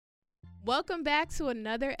Welcome back to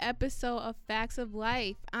another episode of Facts of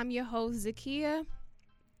Life. I'm your host, Zakia,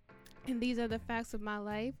 and these are the facts of my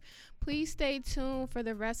life. Please stay tuned for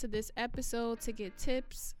the rest of this episode to get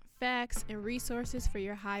tips, facts, and resources for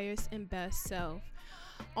your highest and best self.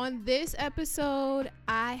 On this episode,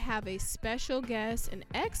 I have a special guest, an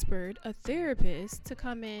expert, a therapist, to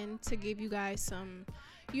come in to give you guys some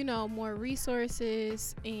more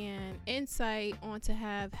resources and insight on to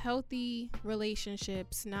have healthy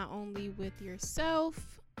relationships, not only with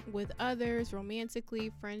yourself, with others, romantically,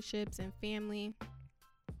 friendships, and family.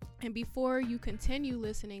 And before you continue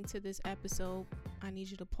listening to this episode, I need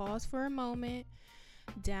you to pause for a moment,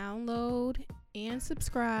 download and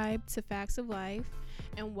subscribe to Facts of Life.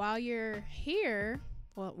 And while you're there,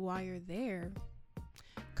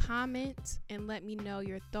 comment and let me know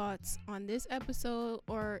your thoughts on this episode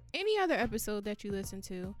or any other episode that you listen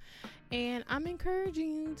to. And I'm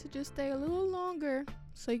encouraging you to just stay a little longer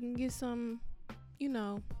so you can get some,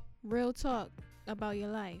 real talk about your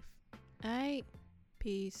life. All right?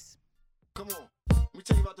 Peace. Come on, let me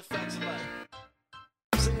tell you about the facts of life.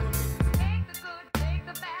 Sing it with me. Take the good, take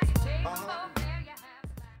the bad, take them both, there you have it.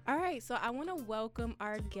 All right, so I want to welcome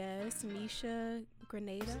our guest, Misha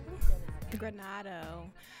Granado.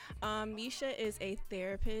 Misha is a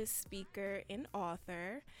therapist, speaker, and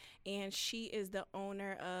author, and she is the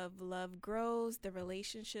owner of Love Grows, the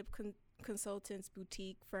relationship consultants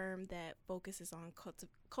boutique firm that focuses on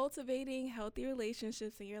cultivating healthy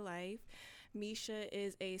relationships in your life. Misha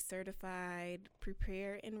is a certified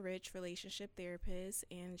Prepare Enrich relationship therapist,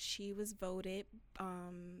 and she was voted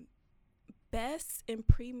best in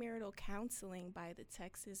premarital counseling by the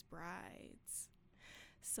Texas Brides.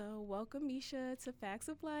 So welcome, Misha, to Facts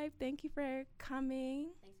of Life. Thank you for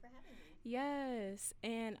coming. Thanks for having me. Yes.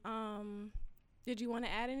 And did you want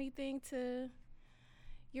to add anything to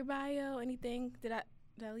your bio? Anything? Did I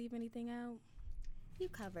leave anything out? You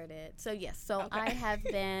covered it. So yes, so Okay. I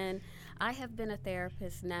have been a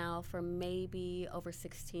therapist now for maybe over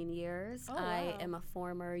 16 years. Oh, I wow. am a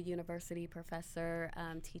former university professor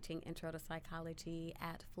teaching intro to psychology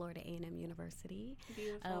at Florida A&M University,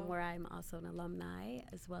 Beautiful. where I'm also an alumni,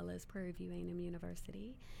 as well as Prairie View A&M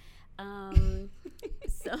University.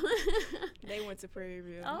 So They went to Prairie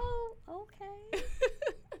View. Oh, okay.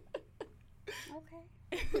 Okay.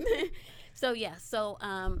 So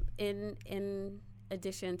in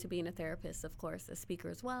addition to being a therapist, of course, a speaker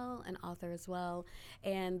as well, an author as well,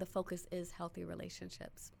 and the focus is healthy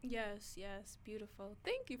relationships. Yes, beautiful.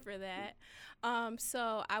 Thank you for that.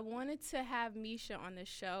 So I wanted to have Misha on the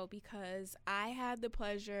show because I had the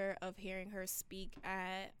pleasure of hearing her speak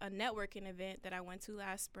at a networking event that I went to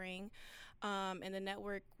last spring. And the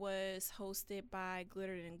network was hosted by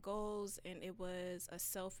Glittered and Goals, and it was a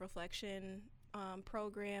self-reflection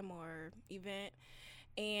program or event.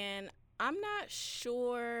 And I'm not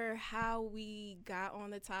sure how we got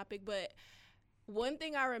on the topic, but one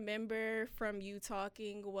thing I remember from you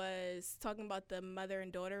talking was talking about the mother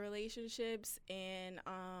and daughter relationships. And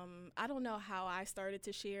I don't know how I started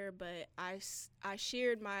to share, but I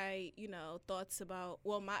shared my, thoughts about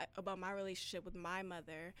my relationship with my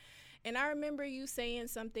mother. And I remember you saying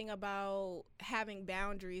something about having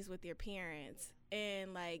boundaries with your parents.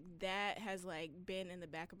 And, that has, been in the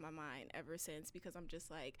back of my mind ever since, because I'm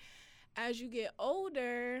just as you get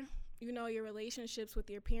older, your relationships with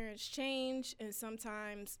your parents change, and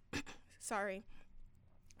sometimes,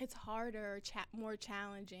 it's harder, more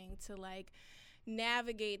challenging to,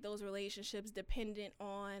 navigate those relationships dependent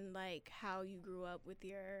on, how you grew up with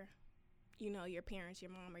your parents,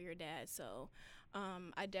 your mom or your dad. So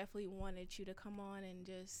I definitely wanted you to come on and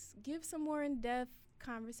just give some more in-depth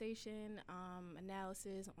conversation,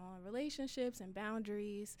 analysis on relationships and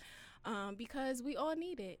boundaries, because we all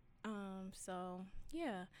need it. So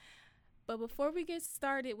yeah. But before we get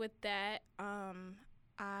started with that,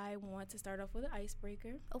 I want to start off with an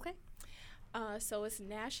icebreaker. Okay. So it's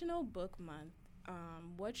National Book Month.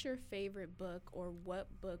 What's your favorite book, or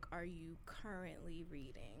what book are you currently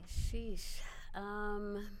reading? Sheesh.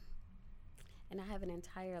 And I have an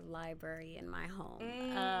entire library in my home.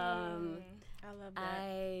 I love that.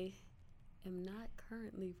 I am not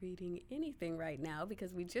currently reading anything right now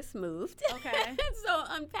because we just moved. Okay. So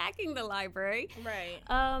unpacking the library.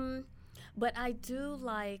 Right. But I do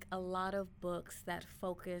like a lot of books that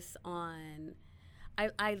focus on,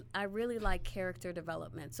 I really like character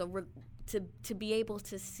development. So to be able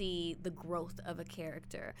to see the growth of a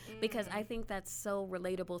character, because I think that's so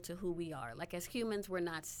relatable to who we are. Like, as humans, we're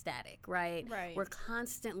not static, right? Right. We're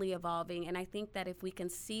constantly evolving, and I think that if we can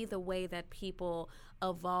see the way that people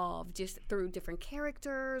evolve just through different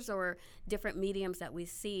characters or different mediums that we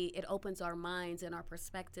see, it opens our minds and our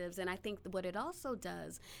perspectives. And I think what it also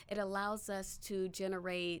does, it allows us to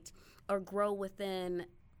generate or grow within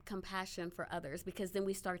compassion for others, because then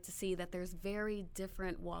we start to see that there's very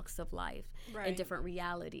different walks of life Right. and different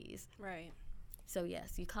realities. Right. So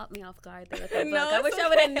yes, you caught me off guard there with that No, book. I it's wish I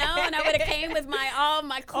would have okay. known. I would have came with all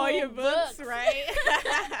my cool All your books, books. right?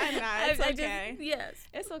 Nah, it's I okay. Yes.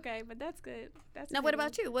 It's okay, but that's good. That's Now, what good.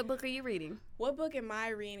 about you? What book are you reading? What book am I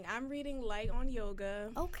reading? I'm reading Light on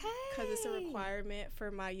Yoga. Okay. Because it's a requirement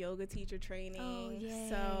for my yoga teacher training. Oh, yay.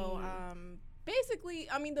 So basically,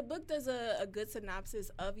 I mean, the book does a good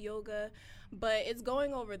synopsis of yoga, but it's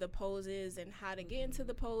going over the poses and how to get into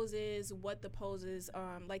the poses, what the poses,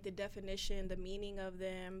 like the definition, the meaning of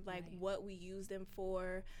them, like Right. what we use them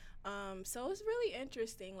for. So it's really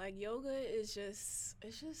interesting. Like, yoga is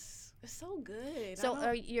it's so good. So I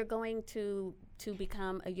don't- you're going to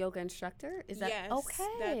become a yoga instructor? Is that Yes,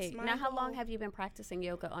 okay? that's my Now, how long goal. have you been practicing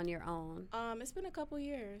yoga on your own? It's been a couple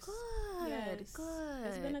years. Good. Yes. Good.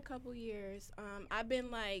 It's been a couple years. I've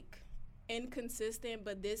been like inconsistent,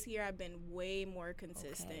 but this year I've been way more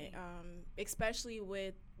consistent. Okay. Especially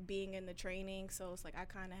with being in the training, so it's like I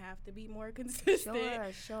kind of have to be more consistent.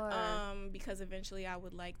 Sure. Because eventually I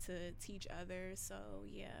would like to teach others. So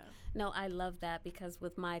yeah. No, I love that, because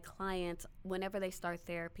with my clients, whenever they start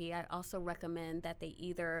therapy, I also recommend that they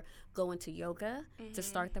either go into yoga to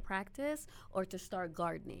start the practice, or to start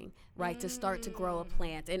gardening, right? To start to grow a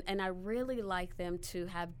plant. And I really like them to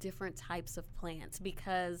have different types of plants,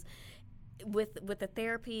 because with the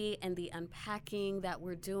therapy and the unpacking that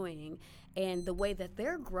we're doing and the way that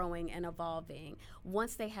they're growing and evolving,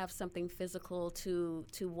 once they have something physical to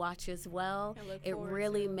watch as well, And look it forward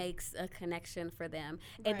really to. makes a connection for them.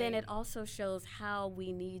 And then Right. it also shows how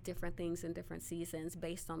we need different things in different seasons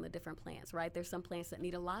based on the different plants, right? There's some plants that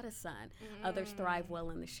need a lot of sun. Others thrive well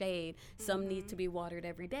in the shade. Some need to be watered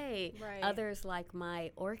every day. Right. Others, like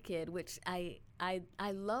my orchid, which I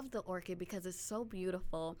love the orchid because it's so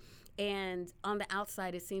beautiful. And on the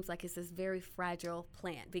outside, it seems like it's this very fragile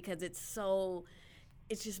plant, because it's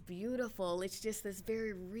just beautiful. It's just this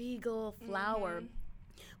very regal flower.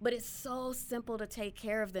 But it's so simple to take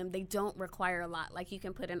care of them. They don't require a lot. Like, you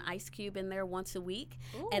can put an ice cube in there once a week,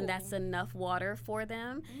 and that's enough water for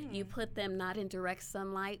them. You put them not in direct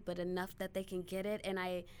sunlight, but enough that they can get it. And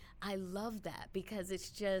I love that, because it's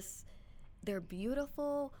just, they're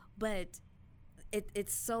beautiful, but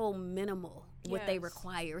it's so minimal what they Yes.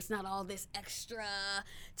 require. It's not all this extra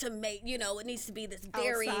to make, it needs to be this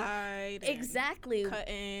very Outside and exactly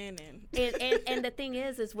cutting and and the thing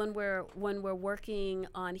is when we're working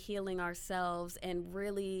on healing ourselves and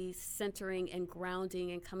really centering and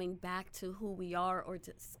grounding and coming back to who we are, or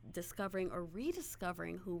discovering or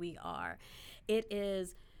rediscovering who we are, it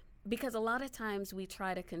is because a lot of times we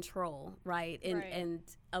try to control, right? And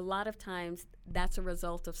a lot of times that's a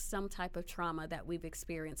result of some type of trauma that we've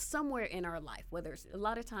experienced somewhere in our life, whether it's a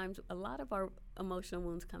lot of our emotional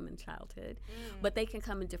wounds come in childhood, but they can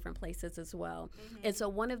come in different places as well. And so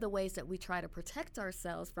one of the ways that we try to protect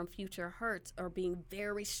ourselves from future hurts are being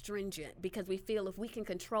very stringent, because we feel if we can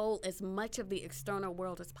control as much of the external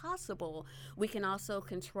world as possible, we can also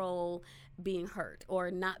control being hurt or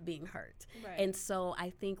not being hurt. Right. And so I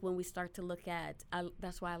think when we start to look at,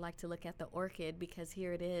 that's why I like to look at the orchid, because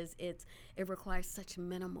here it is, it requires such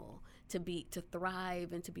minimal to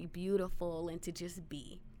thrive and to be beautiful and to just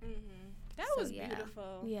be. That So, was yeah.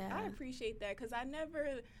 beautiful. Yeah. I appreciate that, because I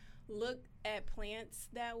never looked at plants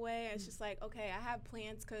that way. It's just like, okay, I have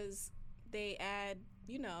plants because they add,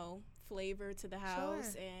 flavor to the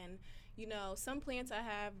house. Sure. And, some plants I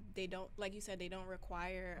have, they don't, like you said, they don't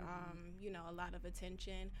require, a lot of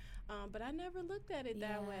attention. But I never looked at it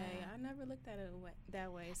that way. Yeah. I never looked at it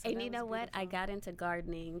that way. So And that you know was what? I beautiful. got into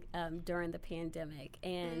gardening during the pandemic,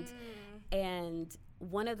 and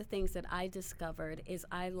one of the things that I discovered is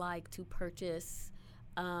I like to purchase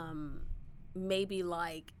maybe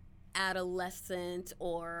like adolescent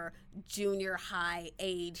or junior high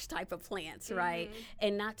age type of plants, right?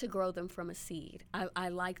 And not to grow them from a seed. I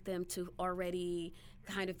like them to already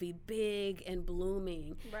kind of be big and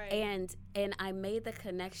blooming. Right. And I made the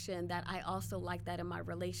connection that I also like that in my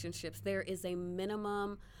relationships. There is a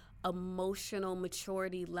minimum emotional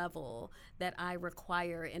maturity level that I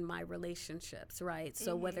require in my relationships, right?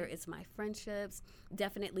 So whether it's my friendships,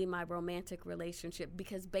 definitely my romantic relationship,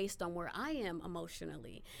 because based on where I am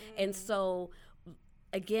emotionally. And so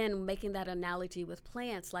again, making that analogy with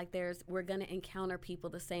plants, like we're going to encounter people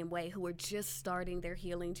the same way who are just starting their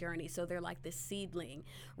healing journey. So they're like this seedling,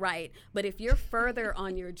 right? But if you're further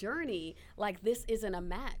on your journey, like this isn't a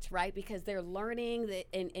match, right? Because they're learning that,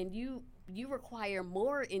 and you require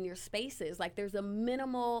more in your spaces. Like there's a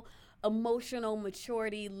minimal emotional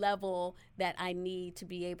maturity level that I need to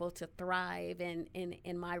be able to thrive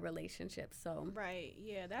in my relationship. So Right.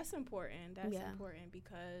 Yeah, that's important. That's Yeah. important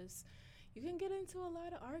because you can get into a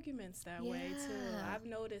lot of arguments that way too. Yeah. I've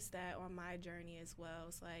noticed that on my journey as well.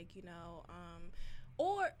 It's like,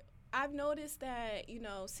 or I've noticed that,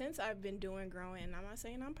 since I've been doing growing, I'm not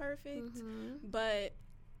saying I'm perfect, but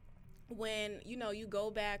when, you go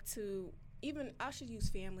back to, even I should use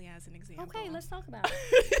family as an example. okay, let's talk about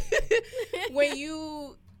it. when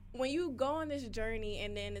you go on this journey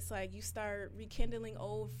and then it's like you start rekindling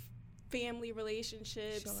old family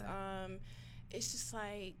relationships, Sure. it's just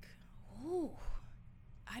like, ooh,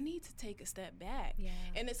 I need to take a step back. Yeah.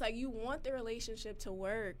 And it's like you want the relationship to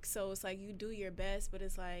work, so it's like you do your best, but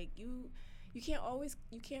it's like you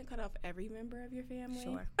can't cut off every member of your family.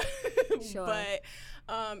 Sure. Sure. But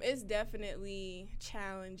it's definitely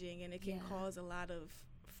challenging, and it can Yeah. cause a lot of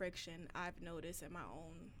friction. I've noticed in my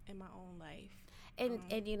own life. And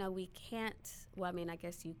we can't, well, I mean, I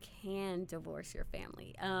guess you can divorce your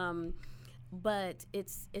family. But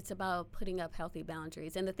it's about putting up healthy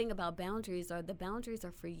boundaries. And the thing about boundaries are the boundaries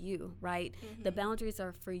are for you, right? The boundaries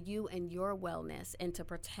are for you and your wellness and to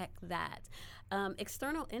protect that.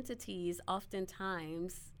 External entities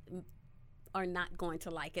oftentimes are not going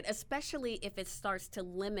to like it, especially if it starts to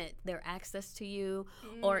limit their access to you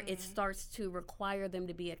or it starts to require them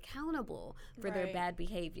to be accountable for their Right. bad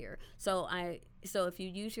behavior. So if you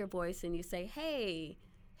use your voice and you say, hey,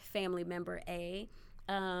 family member A,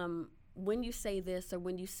 when you say this or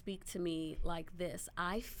when you speak to me like this,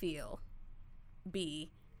 I feel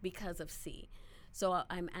B because of C. So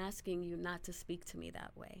I'm asking you not to speak to me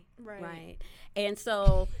that way. Right. And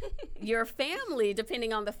so your family,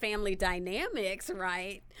 depending on the family dynamics,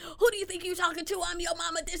 right? Who do you think you're talking to? I'm your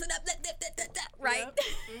mama, this and that, right?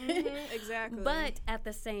 Yep. Exactly. But at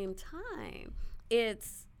the same time,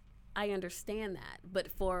 I understand that. But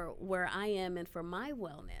for where I am and for my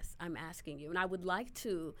wellness, I'm asking you. And I would like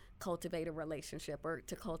to cultivate a relationship or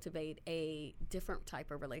to cultivate a different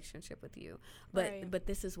type of relationship with you. But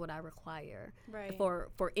this is what I require Right.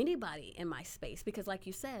 for anybody in my space. Because like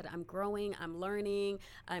you said, I'm growing, I'm learning,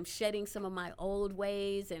 I'm shedding some of my old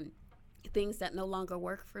ways and things that no longer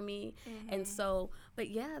work for me. And so, but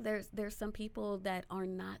yeah, there's some people that are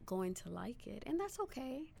not going to like it, and that's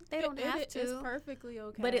okay. They don't have to. It's perfectly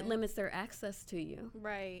okay. But it limits their access to you.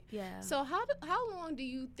 Right. Yeah. So how long do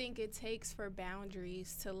you think it takes for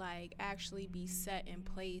boundaries to like actually be set in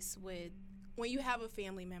place with when you have a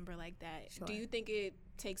family member like that? Sure. Do you think it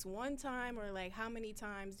takes one time, or like how many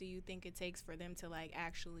times do you think it takes for them to like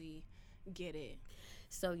actually get it?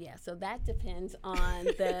 So yeah, so that depends on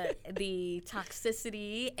the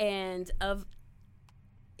toxicity and of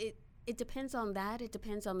it. It depends on that. It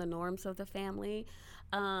depends on the norms of the family,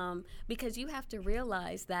 because you have to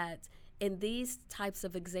realize that in these types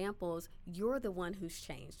of examples, you're the one who's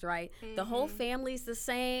changed, right? The whole family's the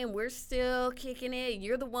same. We're still kicking it.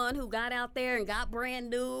 You're the one who got out there and got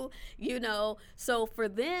brand new, So for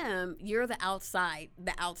them, you're the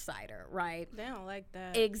outsider, right? They don't like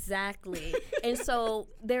that. Exactly. And so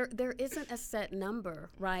there isn't a set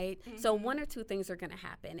number, right? So one or two things are going to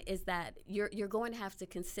happen is that you're going to have to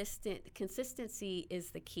consistency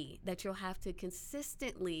is the key, that you'll have to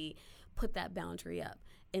consistently put that boundary up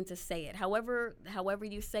and to say it. However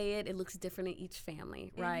you say it, it looks different in each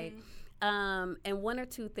family, right? And one or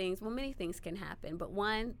two things, well, many things can happen, but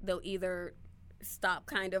one, they'll either stop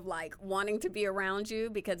kind of like wanting to be around you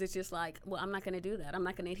because it's just like, well, I'm not going to do that. I'm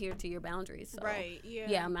not going to adhere to your boundaries. So, Right, yeah.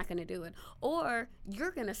 Yeah, I'm not going to do it. Or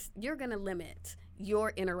you're going to limit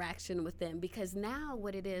your interaction with them because now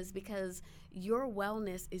what it is, because your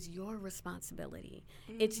wellness is your responsibility.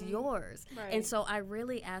 It's yours. Right. And so I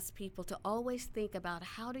really ask people to always think about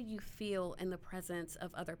how do you feel in the presence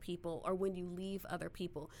of other people or when you leave other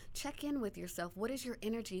people. Check in with yourself. What does your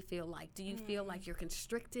energy feel like? Do you feel like you're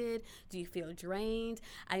constricted? Do you feel drained?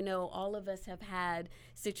 I know all of us have had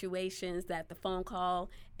situations that the phone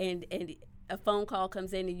call and a phone call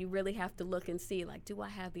comes in and you really have to look and see, like, do I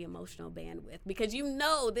have the emotional bandwidth? Because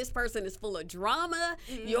this person is full of drama.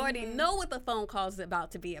 You already know what the phone call is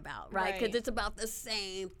about to be about, right? Because Right. it's about the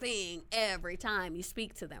same thing every time you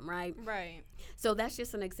speak to them, right? Right. So that's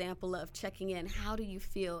just an example of checking in. How do you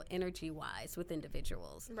feel energy-wise with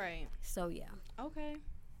individuals? Right. So, yeah. Okay.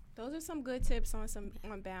 Those are some good tips on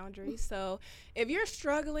boundaries. So if you're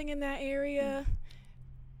struggling in that area,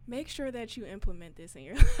 make sure that you implement this in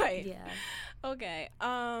your life. Yeah. Okay.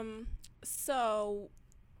 So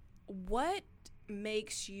what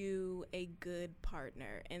makes you a good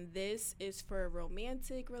partner? And this is for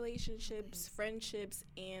romantic relationships, friendships,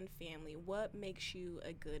 and family. What makes you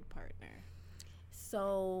a good partner?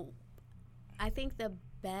 So I think the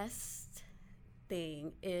best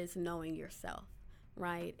thing is knowing yourself,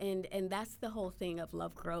 right? And that's the whole thing of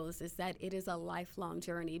Love Grows, is that it is a lifelong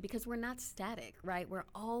journey, because we're not static, right? We're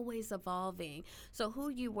always evolving. So who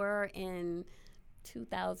you were in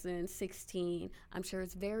 2016, I'm sure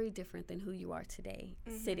it's very different than who you are today,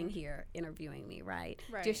 sitting here interviewing me, right?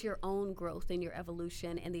 Just your own growth and your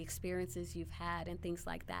evolution and the experiences you've had and things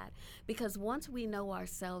like that. Because once we know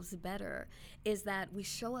ourselves better, is that we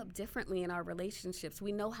show up differently in our relationships.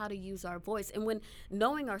 We know how to use our voice. And when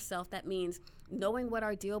knowing ourselves, that means knowing what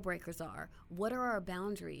our deal breakers are, what are our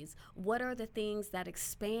boundaries, what are the things that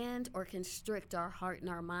expand or constrict our heart and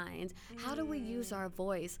our mind, how do we use our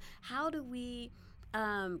voice, how do we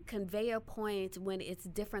convey a point when it's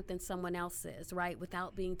different than someone else's, right,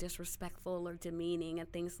 without being disrespectful or demeaning and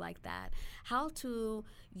things like that. How to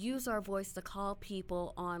use our voice to call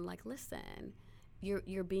people on, like, listen,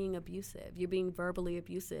 you're being abusive, you're being verbally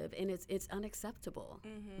abusive, and it's unacceptable,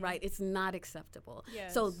 right? It's not acceptable.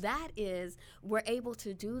 Yes. So that is, we're able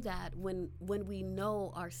to do that when we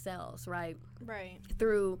know ourselves, right? Right.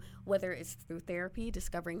 Through, whether it's through therapy,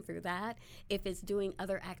 discovering through that, if it's doing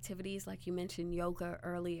other activities, like you mentioned yoga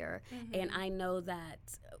earlier, and I know that,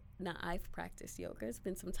 now I've practiced yoga, it's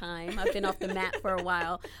been some time, I've been off the mat for a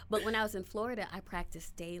while, but when I was in Florida, I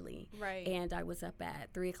practiced daily. Right. And I was up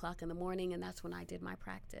at 3 o'clock in the morning, and that's when I did my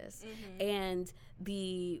practice. And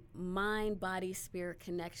the mind, body, spirit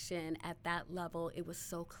connection at that level, it was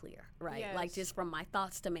so clear, right? Yes. Like, just from my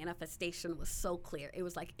thoughts to manifestation was so clear. It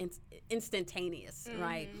was like instantaneous,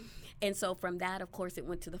 right? And so from that, of course, it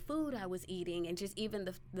went to the food I was eating, and just even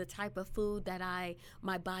the type of food that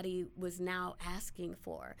my body was now asking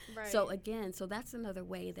for. Right. So again, so that's another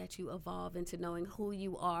way that you evolve into knowing who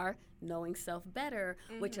you are, knowing self better,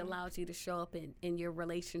 which allows you to show up in your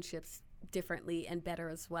relationships differently and better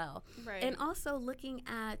as well. Right. And also looking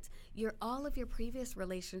at all of your previous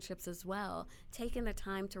relationships as well, taking the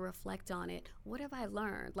time to reflect on it. What have I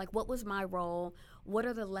learned? Like, what was my role? What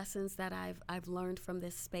are the lessons that I've learned from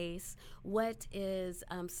this space? What is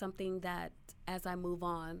something that, as I move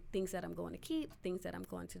on, things that I'm going to keep, things that I'm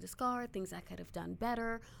going to discard, things I could have done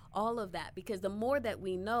better, all of that. Because the more that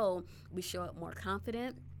we know, we show up more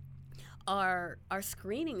confident. Our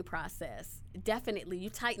screening process, definitely, you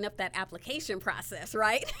tighten up that application process,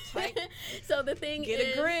 right? So the thing Get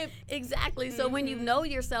is, a grip. Exactly. So when you know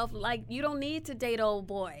yourself, like, you don't need to date old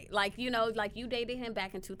boy. Like, you know, like, you dated him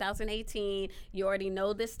back in 2018. You already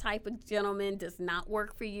know this type of gentleman does not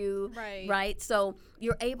work for you. Right. Right. So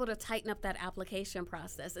you're able to tighten up that application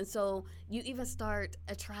process. And so you even start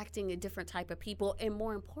attracting a different type of people, and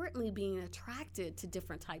more importantly, being attracted to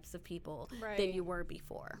different types of people than you were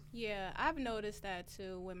before. Yeah, I've noticed that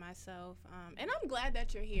too with myself. And I'm glad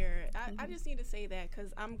that you're here. I just need to say that,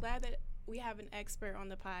 because I'm glad that we have an expert on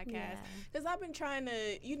the podcast, because I've been trying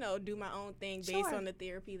to, do my own thing based on the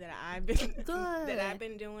therapy that I've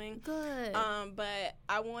been doing. Good. But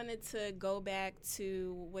I wanted to go back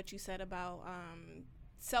to what you said about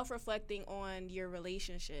self-reflecting on your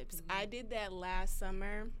relationships. I did that last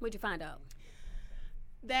summer. What'd you find out?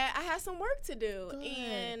 That I had some work to do. Good.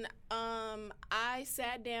 And I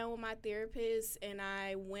sat down with my therapist, and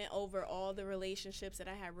I went over all the relationships that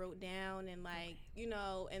I had wrote down, and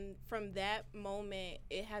and from that moment,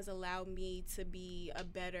 it has allowed me to be a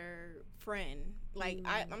better friend. Like,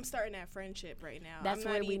 I'm starting that friendship right now. That's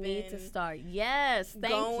I'm where not we need to start. Yes,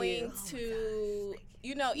 thank going you.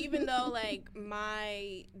 to, even though, like,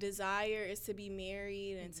 my desire is to be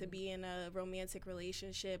married and to be in a romantic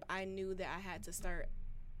relationship, I knew that I had to start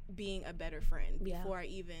being a better friend before I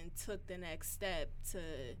even took the next step to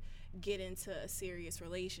get into a serious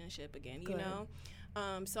relationship again, you know?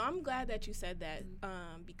 So I'm glad that you said that,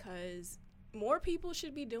 because more people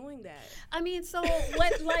should be doing that. I mean, so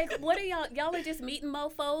what are y'all are just meeting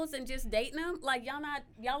mofos and just dating them? Like,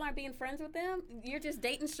 y'all aren't being friends with them? You're just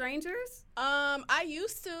dating strangers? I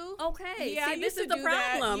used to. Okay. Yeah, see, I this used is to the do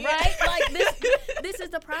that. problem, Yeah. right? Like, this is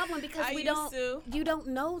the problem, because you don't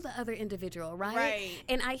know the other individual, right? Right.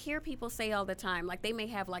 And I hear people say all the time, like, they may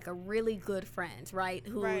have, like, a really good friend, right?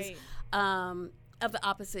 Who's of the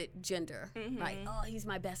opposite gender, right? Oh, he's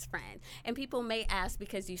my best friend. And people may ask,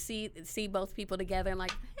 because you see both people together, and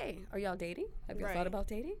like, hey, are y'all dating? Have y'all thought about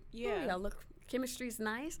dating? Yeah. Oh, y'all look chemistry's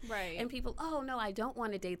nice. Right. And people, oh, no, I don't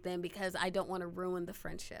want to date them because I don't want to ruin the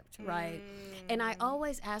friendship, right? And I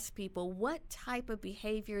always ask people, what type of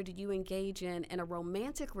behavior do you engage in a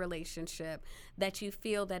romantic relationship that you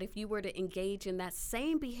feel that if you were to engage in that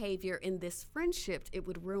same behavior in this friendship, it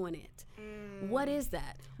would ruin it? What is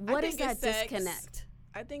that? What is that disconnect?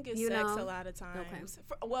 I think it's You sex know? a lot of times.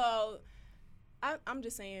 Okay. I'm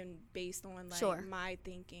just saying based on like Sure. my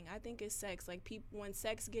thinking. I think it's sex. Like people, when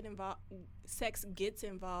sex gets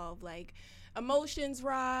involved, like emotions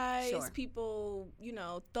rise. Sure. People,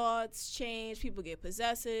 thoughts change. People get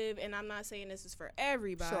possessive. And I'm not saying this is for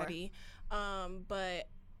everybody, but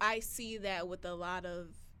I see that with a lot of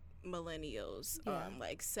millennials. Yeah.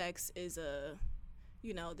 Like sex is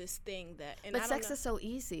this thing that. And But I don't sex know. is so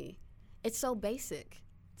easy. It's so basic,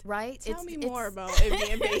 right? Tell me more about it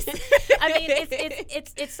being basic. I mean,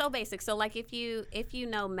 it's so basic. So like if you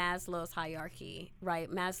know Maslow's hierarchy, right?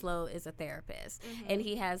 Maslow is a therapist, and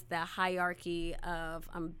he has the hierarchy of,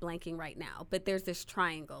 I'm blanking right now, but there's this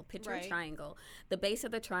triangle. Picture a triangle. The base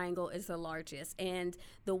of the triangle is the largest, and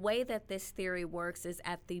the way that this theory works is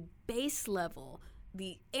at the base level,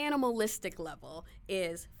 the animalistic level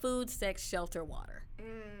is food, sex, shelter, water.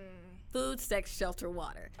 Food, sex, shelter,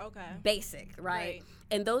 water. Okay. Basic, right? Right.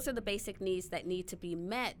 And those are the basic needs that need to be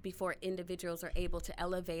met before individuals are able to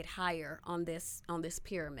elevate higher on this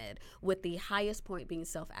pyramid, with the highest point being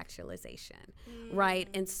self-actualization, right?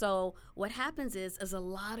 And so what happens is a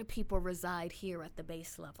lot of people reside here at the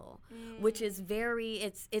base level, which is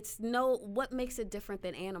what makes it different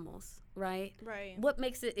than animals, right? Right. What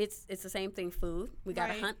makes it's the same thing, food. We got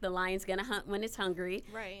to Right. hunt. The lion's going to hunt when it's hungry.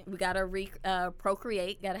 Right. We got to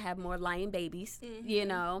procreate, got to have more lion babies,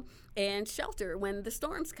 and shelter when the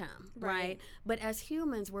storms come, right? But as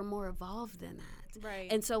humans, we're more evolved than that.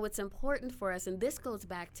 Right. And so it's important for us, and this goes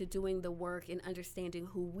back to doing the work and understanding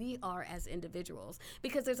who we are as individuals,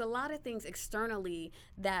 because there's a lot of things externally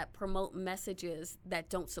that promote messages that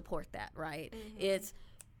don't support that, right? It's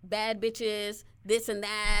bad bitches, this and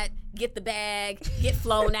that, get the bag, get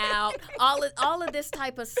flown out, all of this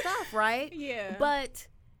type of stuff, right? Yeah. But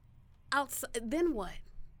then what,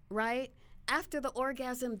 right? After the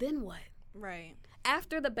orgasm, then what? Right.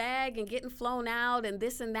 After the bag and getting flown out and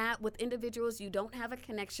this and that with individuals you don't have a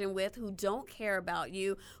connection with, who don't care about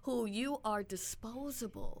you, who you are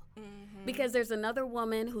disposable. Because there's another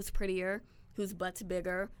woman who's prettier, whose butt's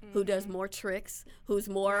bigger, who does more tricks, who's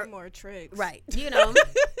more tricks. right,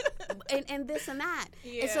 and this and that.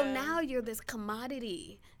 And so Yeah. now you're this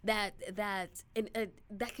commodity that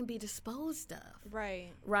can be disposed of.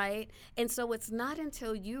 Right. Right? And so it's not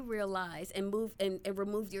until you realize and move and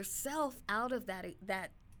remove yourself out of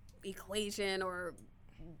that equation or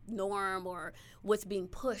norm or what's being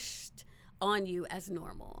pushed on you as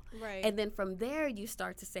normal. Right. And then from there you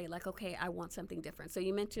start to say, like, okay, I want something different. So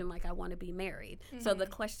you mentioned, like, I want to be married. So the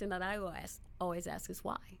question that I always ask is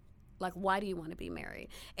why? Like, why do you want to be married?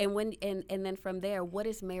 And then from there, what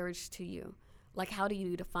is marriage to you? Like, how do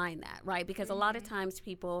you define that, right? Because a lot of times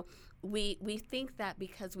people, we think that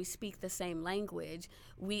because we speak the same language,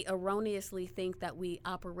 we erroneously think that we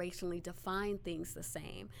operationally define things the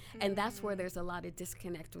same. And that's where there's a lot of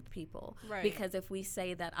disconnect with people. Right. Because if we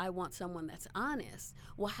say that I want someone that's honest,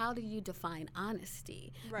 well, how do you define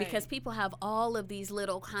honesty? Right. Because people have all of these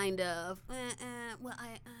little kind of,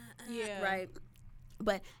 Yeah. right?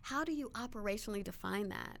 But how do you operationally define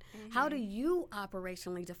that? How do you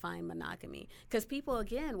operationally define monogamy? Because people,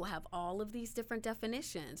 again, will have all of these different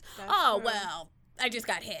definitions. That's true. Well, I just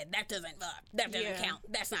got head. That doesn't Yeah. count.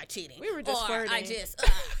 That's not cheating. We were just or I flirting. just,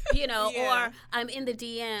 Yeah. or I'm in the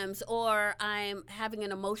DMs, or I'm having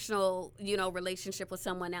an emotional, relationship with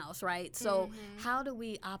someone else, right? So how do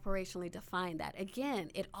we operationally define that? Again,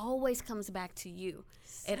 it always comes back to you.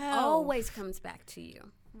 It Self. always comes back to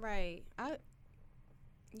you. Right.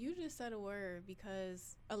 You just said a word,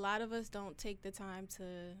 because a lot of us don't take the time to,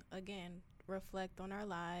 again, reflect on our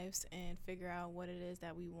lives and figure out what it is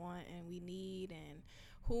that we want and we need and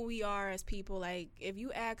who we are as people. Like, if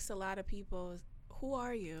you ask a lot of people, who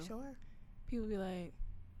are you? Sure. People be like,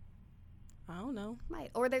 I don't know. Right.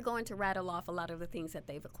 Or they're going to rattle off a lot of the things that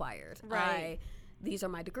they've acquired. Right. These are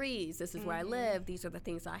my degrees. This is where I live. These are the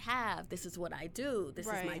things I have. This is what I do. This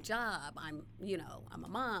is my Right. job. I'm a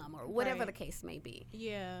mom, or whatever Right. the case may be.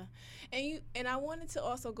 Yeah. And I wanted to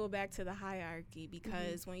also go back to the hierarchy,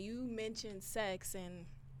 because when you mentioned sex and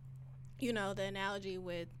the analogy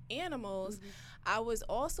with animals, I was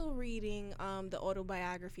also reading the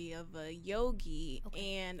autobiography of a yogi,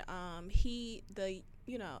 and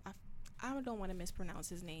I don't want to mispronounce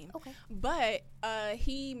his name. Okay. But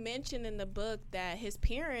he mentioned in the book that his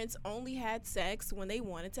parents only had sex when they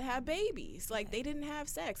wanted to have babies. Like, they didn't have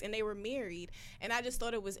sex, and they were married. And I just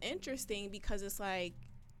thought it was interesting because it's like,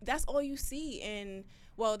 that's all you see in,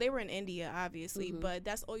 well, they were in India, obviously, but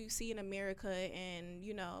that's all you see in America and,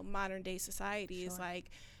 you know, modern day society. Is like,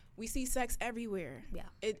 we see sex everywhere. Yeah.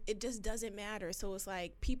 It just doesn't matter. So it's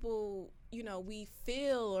like, people, you know, we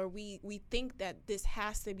feel or we think that this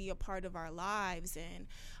has to be a part of our lives. And,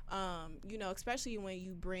 you know, especially when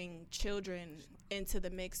you bring children into the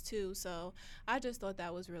mix too. So I just thought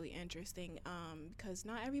that was really interesting, because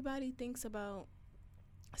not everybody thinks about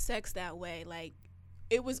sex that way. Like,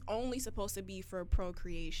 it was only supposed to be for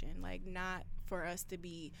procreation, like, not for us to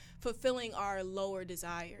be fulfilling our lower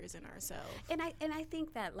desires in ourselves. And I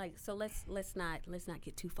think that, like, so let's not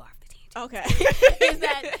get too far off the tangent. Okay. Is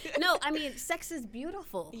that, no, I mean, sex is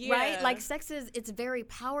beautiful, right? Like, it's very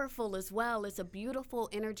powerful as well. It's a beautiful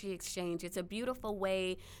energy exchange. It's a beautiful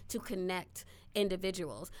way to connect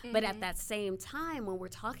individuals. But at that same time, when we're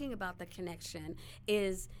talking about the connection,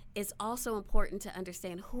 it's also important to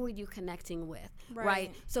understand, who are you connecting with,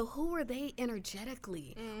 right? So who are they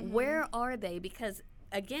energetically? Where are they? Because,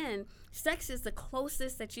 again, sex is the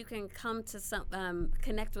closest that you can come to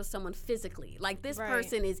connect with someone physically. Like, this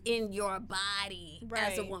person is in your body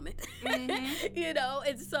as a woman, you know.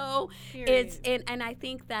 And so and I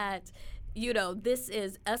think that, you know, this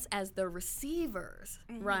is us as the receivers,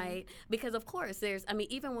 right? Because, of course,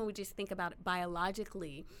 even when we just think about it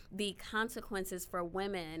biologically, the consequences for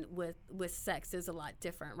women with sex is a lot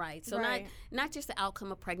different, right? So not just the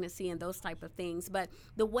outcome of pregnancy and those type of things, but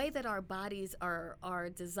the way that our bodies are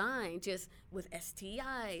designed, just with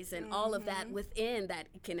STIs and all of that within, that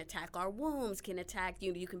can attack our wombs, can attack,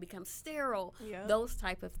 you can become sterile, those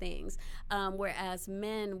type of things. Whereas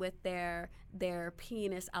men with their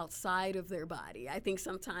penis outside of their body, I think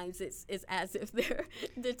sometimes it's as if they're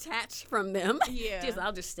detached from them.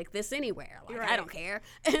 I'll just stick this anywhere. Like, I don't care.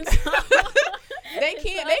 And so they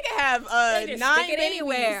can have they 9 babies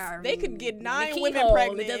anywhere. They could get 9 the women keyhole,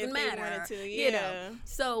 pregnant. It doesn't if matter. They wanted to. You know.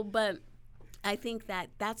 So, but I think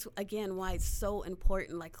that's, again, why it's so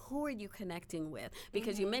important. Like, who are you connecting with?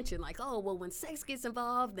 Because you mentioned, like, oh, well, when sex gets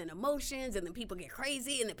involved, then emotions, and then people get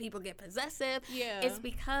crazy, and then people get possessive. It's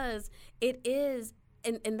because it is,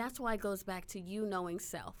 and that's why it goes back to you knowing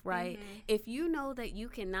self, right? If you know that you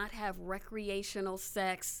cannot have recreational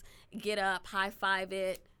sex, get up, high five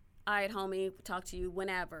it, all right, homie, talk to you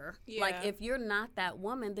whenever. Like, if you're not that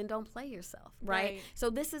woman, then don't play yourself, right? So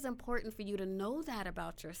this is important for you to know that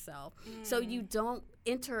about yourself, so you don't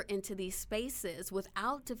enter into these spaces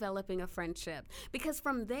without developing a friendship. Because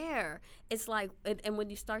from there, it's like, and when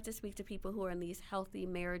you start to speak to people who are in these healthy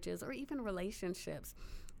marriages or even relationships,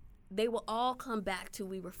 they will all come back to,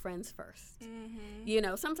 we were friends first. You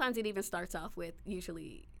know, sometimes it even starts off with,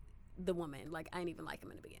 usually, the woman, like, I didn't even like him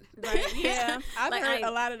in the beginning. Right, yeah. I've heard a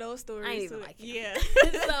lot of those stories. I didn't even like him. Yeah.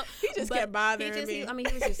 So, he just kept bothering me.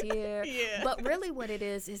 He was just here. But really what it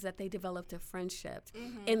is that they developed a friendship.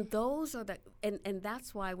 And those are and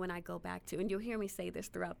that's why when I go back to, and you'll hear me say this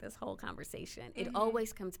throughout this whole conversation, it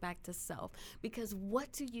always comes back to self. Because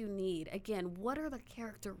what do you need? Again, what are the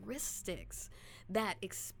characteristics that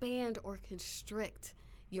expand or constrict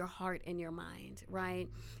your heart and your mind, right?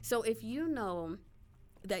 So if you know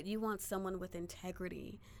that you want someone with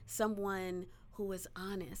integrity, someone who is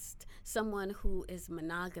honest, someone who is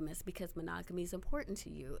monogamous, because monogamy is important to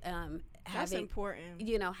you. That's important.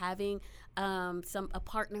 You know, having a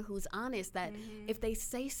partner who's honest, that if they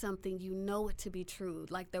say something, you know it to be true.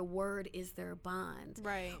 Like, their word is their bond.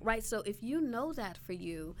 Right. So if you know that for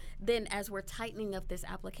you, then as we're tightening up this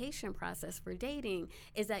application process for dating,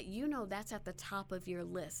 is that, you know, that's at the top of your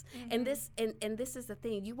list. And this is the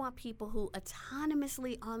thing. You want people who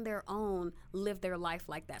autonomously on their own live their life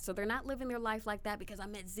like that. So they're not living their life like that because I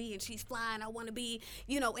met Z and she's fly and I want to be,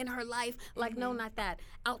 you know, in her life. Like, no, not that.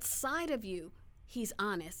 Outside of you, he's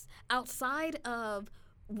honest. Outside of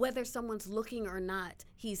whether someone's looking or not,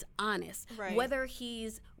 he's honest. Whether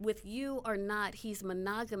he's with you or not, he's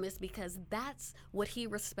monogamous, because that's what he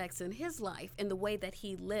respects in his life and the way that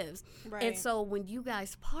he lives. And so when you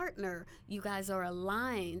guys partner, you guys are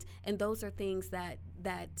aligned, and those are things that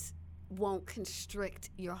won't constrict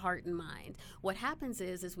your heart and mind. What happens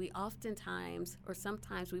is we oftentimes, or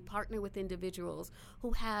sometimes, we partner with individuals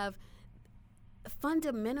who have,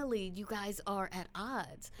 fundamentally, you guys are at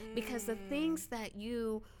odds, because the things that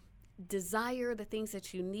you desire, the things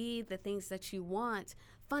that you need, the things that you want,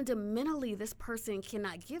 fundamentally this person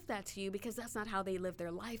cannot give that to you, because that's not how they live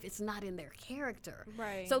their life. It's not in their character.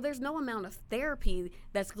 So there's no amount of therapy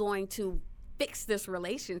that's going to fix this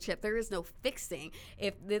relationship. There is no fixing.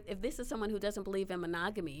 If this is someone who doesn't believe in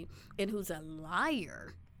monogamy and who's a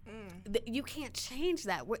liar, you can't change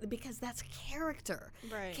that because that's character.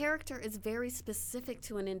 Right. Character is very specific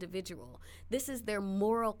to an individual. This is their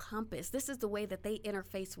moral compass. This is the way that they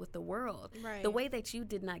interface with the world. Right. The way that you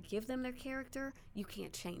did not give them their character, you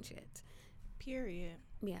can't change it. Period.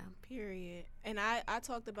 Yeah. Period. And I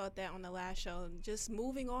talked about that on the last show, just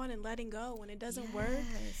moving on and letting go when it doesn't work.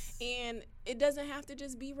 Yes. And it doesn't have to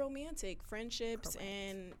just be romantic, friendships. Correct.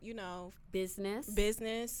 And,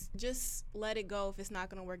 Business. just let it go if it's not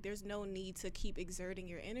going to work. There's no need to keep exerting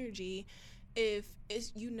your energy if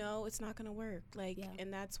it's not going to work.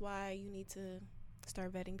 And that's why you need to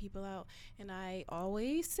start vetting people out. And I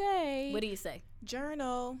always say, What do you say?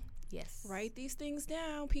 Journal. Yes. Write these things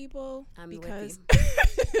down, people, because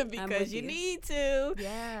with you you. need to.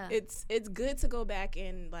 Yeah. It's good to go back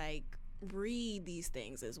and read these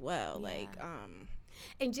things as well. Yeah.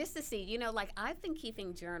 And just to see, I've been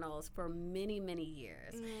keeping journals for many, many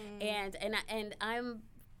years, and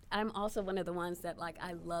I'm also one of the ones that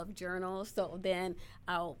I love journals. So then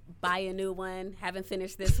I'll buy a new one, haven't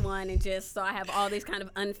finished this one, and so I have all these kind of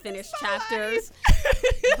unfinished chapters.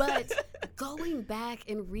 But going back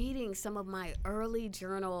and reading some of my early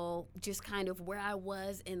journal, just kind of where I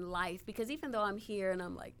was in life, because even though I'm here and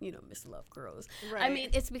I'm Miss Love Grows, Right. I mean,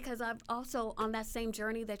 it's because I'm also on that same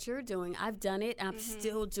journey that you're doing. I've done it. I'm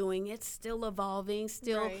still doing it, still evolving,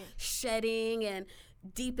 still Right. shedding and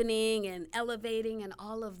deepening and elevating and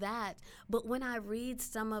all of that. But when I read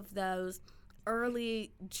some of those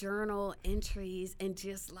early journal entries and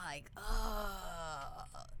just oh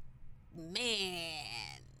man,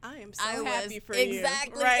 I am so happy for you.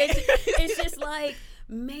 Exactly. Right. It's just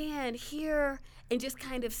man, here, and just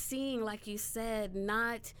kind of seeing, like you said,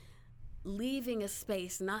 not leaving a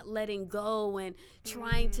space, not letting go, and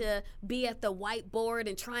trying to be at the whiteboard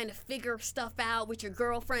and trying to figure stuff out with your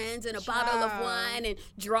girlfriends and a bottle of wine and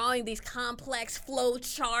drawing these complex flow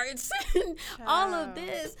charts and all of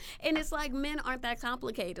this. And it's men aren't that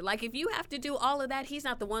complicated. If you have to do all of that, he's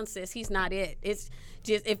not the one, sis. He's not it. It's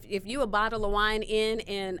just if you a bottle of wine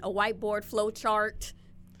and a whiteboard flow chart,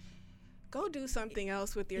 go do something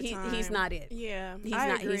else with your time. He's not it. Yeah, He's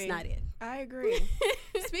agree. not it. I agree.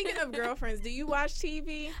 Speaking of girlfriends, do you watch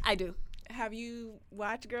TV? I do. Have you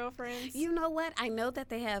watched Girlfriends? You know what? I know that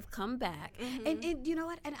they have come back. And you know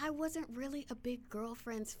what? And I wasn't really a big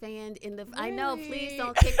Girlfriends fan I know, please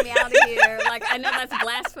don't kick me out of here. I know that's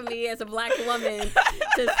blasphemy as a black woman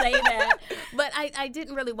to say that. But I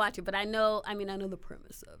didn't really watch it. But I know the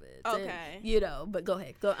premise of it. Okay. And, but go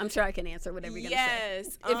ahead. Go. I'm sure I can answer whatever you're going to say.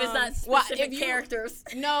 Yes. If it's not specific characters.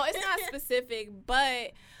 No, it's not specific.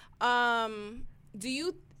 But do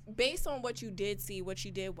you... Based on what you did see, what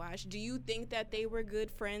you did watch, do you think that they were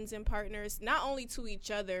good friends and partners, not only to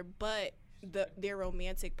each other, but their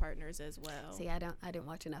romantic partners as well? See, I didn't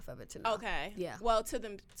watch enough of it to know. Okay. Yeah. Well,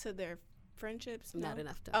 to their friendships, Not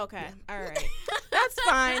enough to. Okay. Yeah. All right. That's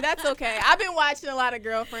fine. That's okay. I've been watching a lot of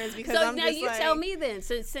Girlfriends because So I'm now just you tell me then,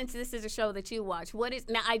 since this is a show that you watch,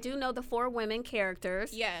 now I do know the 4 women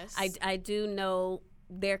characters. Yes. I do know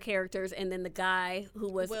their characters, and then the guy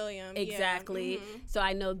who was William. exactly. Yeah. Mm-hmm. So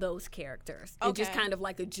I know those characters. And just Okay. kind of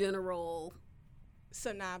a general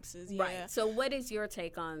Synopsis. Yeah. right. So what is your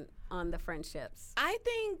take on the friendships? I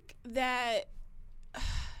think that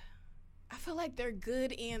I feel like they're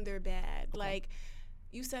good and they're bad. Okay.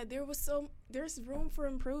 You said there's room for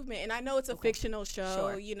improvement, and I know it's a fictional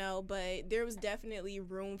show, Sure. but there was definitely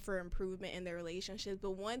room for improvement in their relationships.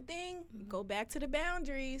 But one thing, go back to the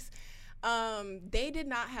boundaries. They did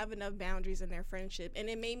not have enough boundaries in their friendship, and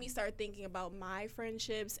it made me start thinking about my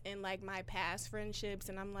friendships and my past friendships,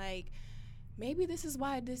 and I'm like, maybe this is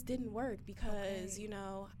why this didn't work because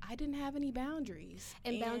I didn't have any boundaries.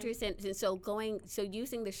 And boundaries, and so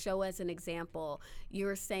using the show as an example,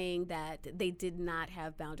 you're saying that they did not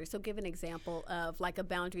have boundaries. So give an example of a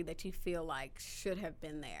boundary that you feel should have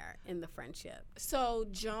been there in the friendship. So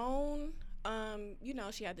Joan,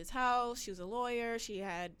 she had this house. She was a lawyer. She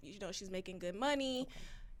had, she's making good money. Okay.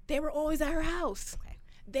 They were always at her house. Okay.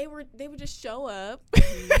 They would just show up,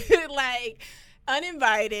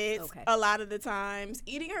 uninvited. Okay. A lot of the times,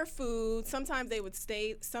 eating her food. Sometimes they would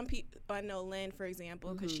stay. Some people, I know Lynn, for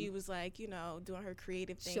example, because she was doing her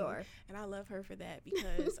creative thing. Sure. And I love her for that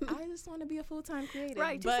because I just want to be a full-time creative.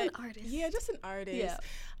 Right, just an artist. Yeah, just an artist.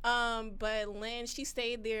 Yeah. But Lynn, she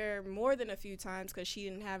stayed there more than a few times because she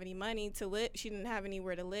didn't have any money to live. She didn't have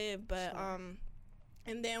anywhere to live. But Sure.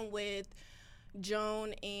 and then with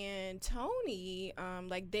Joan and Tony,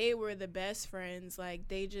 they were the best friends.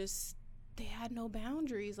 They just they had no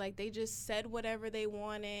boundaries. Like, they just said whatever they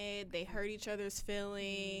wanted. They hurt each other's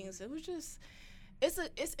feelings. It was just,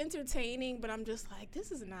 it's entertaining, but I'm just like,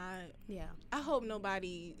 this is not. Yeah. I hope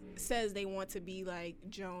nobody says they want to be like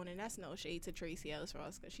Joan, and that's no shade to Tracee Ellis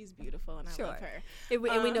Ross, because she's beautiful and I love her. And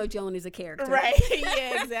we know Joan is a character. Right.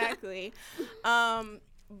 Yeah, exactly.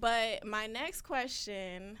 But my next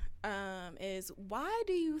question is, why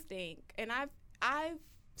do you think, and I've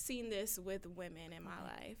seen this with women in my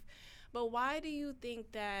life, but why do you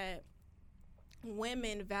think that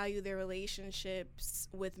women value their relationships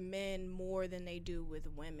with men more than they do with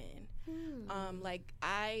women? Like,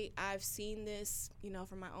 I've seen this,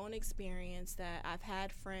 from my own experience, that I've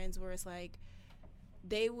had friends where it's like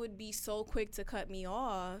they would be so quick to cut me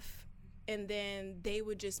off, and then they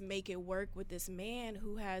would just make it work with this man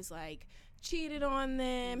who has like cheated on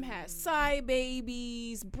them, has side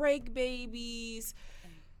babies, break babies,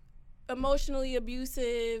 emotionally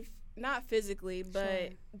abusive, not physically,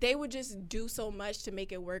 but they would just do so much to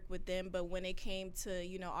make it work with them. But when it came to,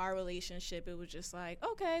 our relationship, it was just like,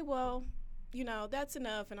 okay, well, that's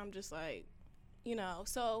enough. And I'm just like,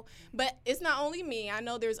 so, but it's not only me. I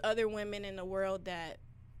know there's other women in the world that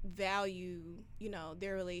value,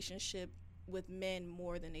 their relationship with men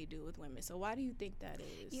more than they do with women. So why do you think that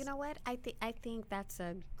is? You know what? I think that's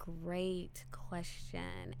a great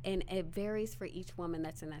question, and it varies for each woman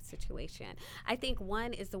that's in that situation. I think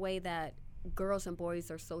one is the way that girls and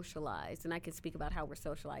boys are socialized, and I can speak about how we're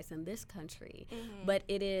socialized in this country, but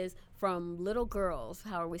it is from little girls,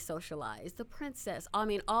 how are we socialized? The princess, I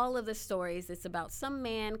mean, all of the stories, it's about some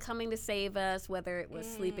man coming to save us, whether it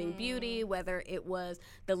was Sleeping Beauty, whether it was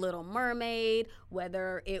The Little Mermaid,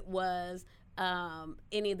 whether it was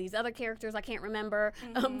any of these other characters I can't remember,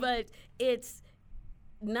 but it's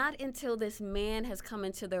not until this man has come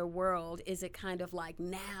into their world is it kind of like,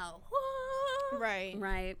 now,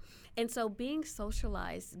 right. And so being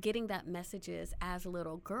socialized, getting that messages as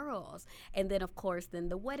little girls, and then of course then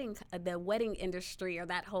the wedding industry, or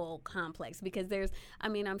that whole complex, because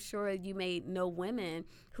I'm sure you may know women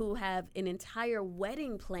who have an entire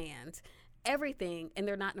wedding planned, everything, and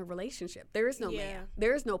they're not in a relationship. There is no man,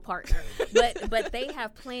 there is no partner, but they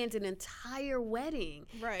have planned an entire wedding,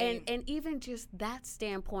 right? And even just that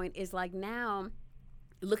standpoint is like, now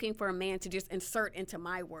looking for a man to just insert into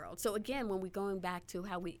my world. So again, when we're going back to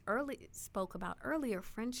how we spoke about earlier,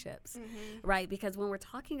 friendships, right? Because when we're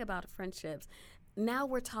talking about friendships, now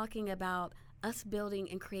we're talking about us building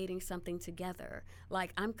and creating something together.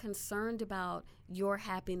 Like, I'm concerned about your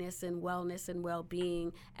happiness and wellness and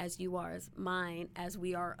well-being as you are as mine, as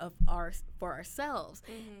we are for ourselves.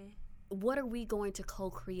 What are we going to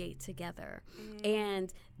co-create together?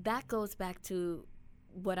 And that goes back to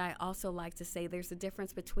what I also like to say. There's a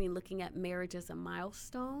difference between looking at marriage as a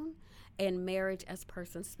milestone and marriage as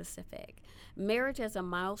person specific. Marriage as a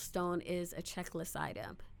milestone is a checklist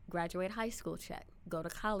item. Graduate high school, check. Go to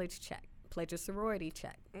college, check. Pledge a sorority,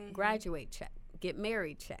 check. Graduate, check. Get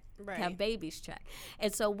married, check. Have babies, check.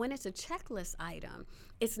 And so when it's a checklist item,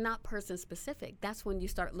 it's not person specific. That's when you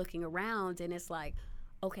start looking around and it's like,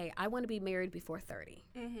 okay, I want to be married before 30.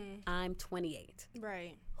 I'm 28.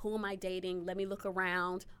 Right. Who am I dating? Let me look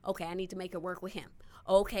around. Okay, I need to make it work with him.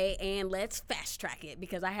 Okay, and let's fast track it,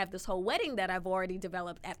 because I have this whole wedding that I've already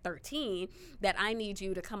developed at 13 that I need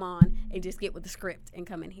you to come on and just get with the script and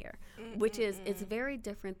come in here, which is, it's very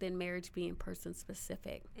different than marriage being person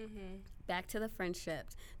specific. Back to the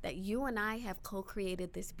friendships, that you and I have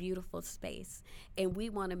co-created this beautiful space and we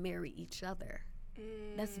want to marry each other.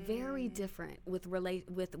 That's very different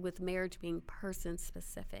with marriage being person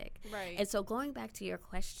specific. Right. And so going back to your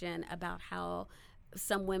question about how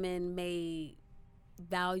some women may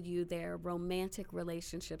value their romantic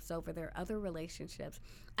relationships over their other relationships,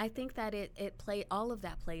 I think that all of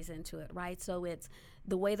that plays into it, right? So it's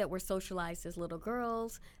the way that we're socialized as little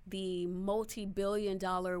girls, the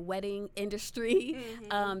multi-billion-dollar wedding industry,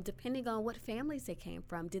 depending on what families they came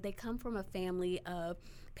from. Did they come from a family of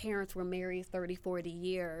parents were married 30, 40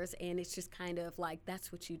 years, and it's just kind of like,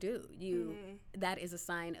 that's what you do. That is a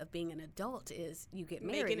sign of being an adult, is you get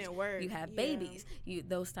married. Making it work. You have babies,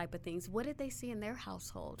 those type of things. What did they see in their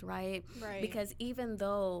household, right? Right. Because even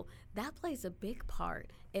though that plays a big part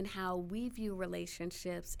in how we view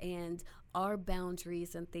relationships and our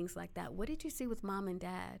boundaries and things like that, what did you see with mom and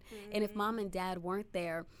dad? And if mom and dad weren't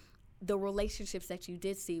there, the relationships that you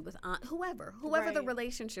did see with whoever the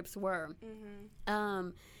relationships were.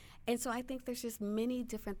 And so I think there's just many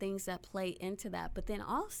different things that play into that. But then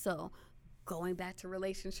also going back to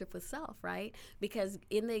relationship with self, right? Because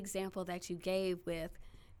in the example that you gave with,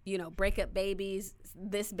 breakup babies,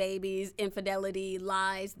 infidelity,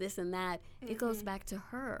 lies, this and that, it goes back to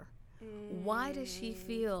her. Why does she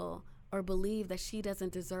feel or believe that she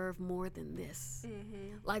doesn't deserve more than this?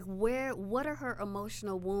 Like, what are her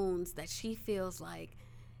emotional wounds that she feels like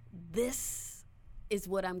this is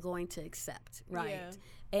what I'm going to accept, right?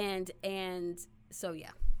 Yeah. And so,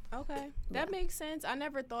 yeah. Okay, that makes sense. I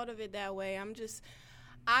never thought of it that way. I'm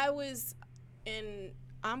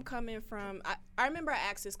coming from, I remember I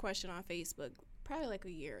asked this question on Facebook probably like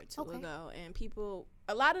a year or two ago,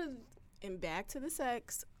 and back to the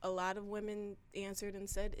sex, a lot of women answered and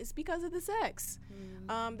said, it's because of the sex.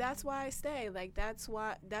 That's why I stay. Like, that's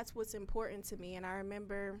what's important to me. And I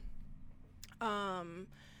remember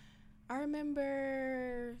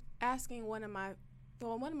asking one of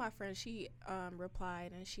my friends, she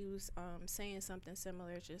replied, and she was saying something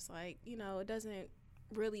similar, just like, it doesn't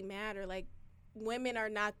really matter. Like, women are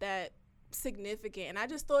not that significant. And I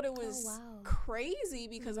just thought it was crazy,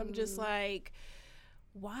 because I'm just like,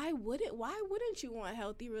 why wouldn't you want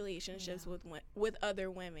healthy relationships with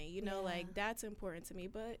other women? Like, that's important to me,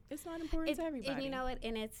 but it's not important to everybody. And you know what?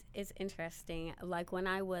 And it's interesting. Like, when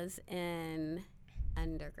I was in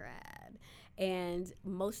undergrad, and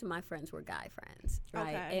most of my friends were guy friends,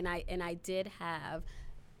 right? Okay. And I did have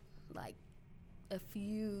like a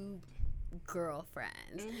few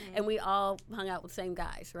girlfriends, and we all hung out with the same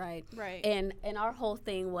guys, right? Right. And our whole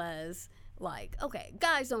thing was like, okay,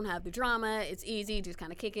 guys don't have the drama. It's easy. Just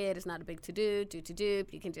kind of kick it. It's not a big to-do.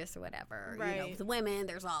 You can just whatever. Right. With women,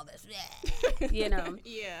 there's all this,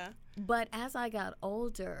 Yeah. But as I got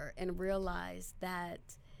older and realized that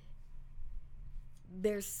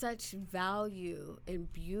there's such value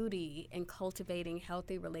and beauty in cultivating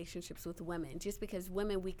healthy relationships with women, just because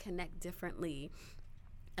women, we connect differently.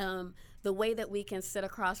 The way that we can sit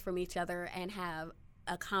across from each other and have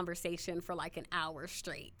a conversation for like an hour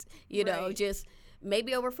straight, just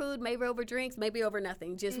maybe over food, maybe over drinks, maybe over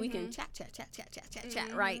nothing. Just we can chat,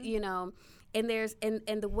 right? And there's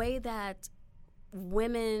and the way that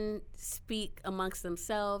women speak amongst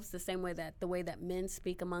themselves, the same way that the way that men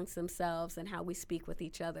speak amongst themselves and how we speak with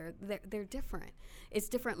each other, they're different. It's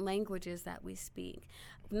different languages that we speak.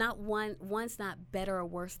 One's not better or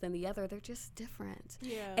worse than the other. They're just different.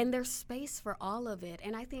 Yeah. And there's space for all of it.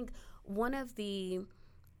 And I think one of the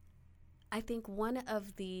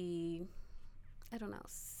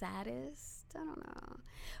saddest,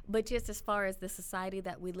 but just as far as the society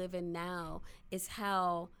that we live in now, is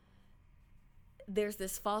how there's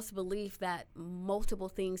this false belief that multiple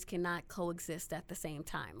things cannot coexist at the same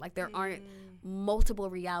time. Like, there aren't multiple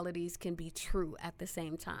realities can be true at the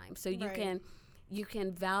same time. So you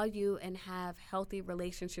can value and have healthy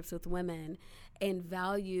relationships with women, and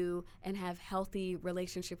value and have healthy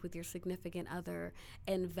relationship with your significant other,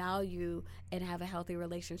 and value and have a healthy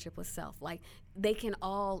relationship with self. Like, they can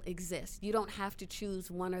all exist. You don't have to choose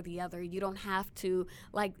one or the other. You don't have to,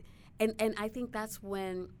 like, and I think that's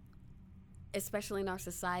when, especially in our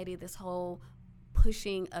society, this whole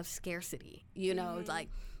pushing of scarcity, it's like,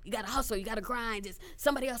 you gotta hustle, you gotta grind, it's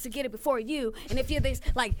somebody else to get it before you, and if you're this,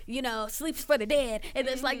 like, sleep's for the dead, and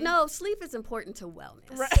it's like, no, sleep is important to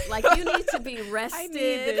wellness. Right. Like, you need to be rested. I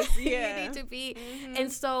need this. Yeah. You need to be,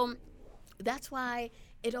 and so that's why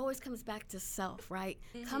it always comes back to self, right?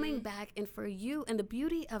 Coming back, and for you, and the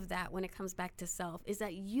beauty of that when it comes back to self is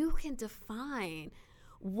that you can define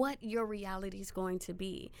what your reality is going to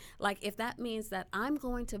be. Like, if that means that I'm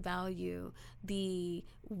going to value the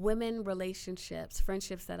women relationships,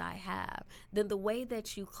 friendships that I have, then the way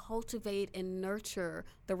that you cultivate and nurture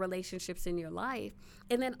the relationships in your life,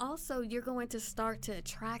 and then also you're going to start to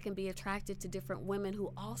attract and be attracted to different women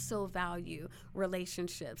who also value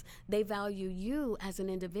relationships. They value you as an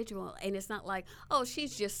individual, and it's not like, oh,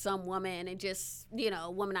 she's just some woman and just,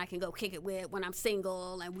 a woman I can go kick it with when I'm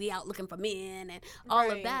single and we out looking for men and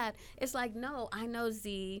all of that. It's like, no, I know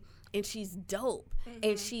Z, and she's dope,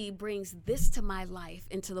 and she brings this to my life,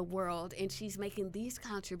 into the world, and she's making these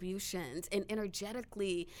contributions, and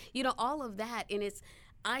energetically, all of that. And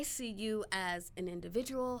I see you as an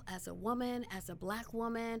individual, as a woman, as a Black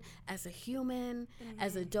woman, as a human,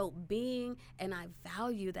 as a dope being, and I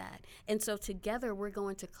value that. And so together we're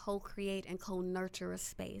going to co-create and co-nurture a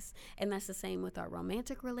space. And that's the same with our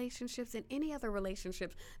romantic relationships and any other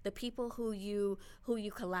relationships. The people who you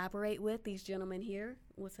collaborate with, these gentlemen here,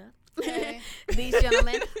 what's up? Hey. These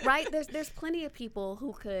gentlemen, right? There's plenty of people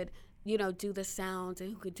who could, do the sound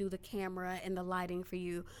and who could do the camera and the lighting for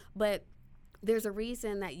you, but there's a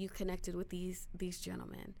reason that you connected with these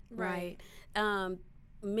gentlemen, right?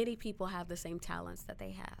 Many people have the same talents that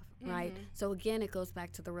they have, right? So again, it goes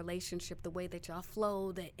back to the relationship, the way that y'all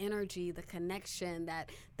flow, the energy, the connection,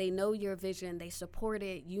 that they know your vision, they support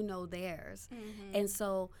it, you know theirs. And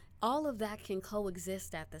so all of that can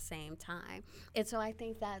coexist at the same time. And so I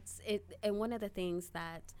think that's it. And one of the things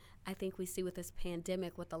that I think we see with this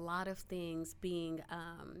pandemic, with a lot of things being,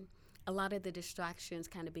 a lot of the distractions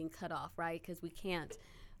kind of being cut off, right? Because we can't.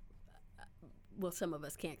 Well, some of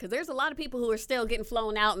us can't, because there's a lot of people who are still getting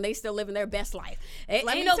flown out and they still living their best life. Let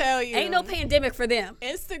me tell you. Ain't no pandemic for them.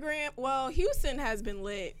 Instagram, well, Houston has been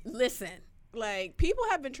lit. Listen. Like, people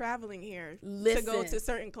have been traveling here to go to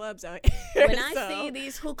certain clubs out here. When I see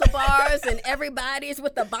these hookah bars and everybody's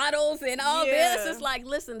with the bottles and all this, it's like,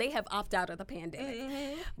 listen, they have opted out of the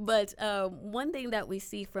pandemic. But one thing that we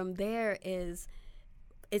see from there is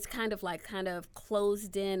it's kind of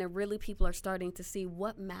closed in, and really people are starting to see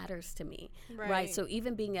what matters to me, right? So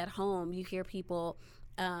even being at home, you hear people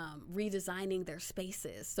redesigning their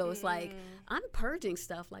spaces. So it's like, I'm purging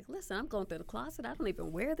stuff. Like, listen, I'm going through the closet. I don't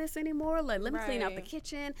even wear this anymore. Like, let me clean out the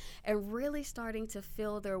kitchen, and really starting to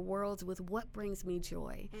fill their worlds with what brings me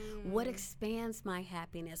joy, what expands my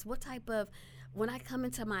happiness, what type of, when I come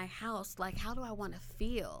into my house, like, how do I want to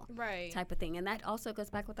feel, type of thing. And that also goes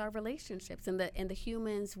back with our relationships and the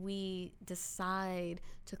humans we decide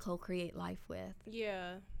to co-create life with.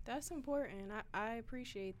 Yeah, that's important. I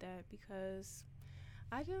appreciate that, because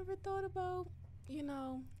I never thought about,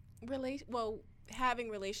 having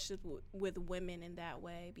relationships with women in that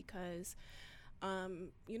way, because,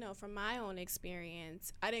 from my own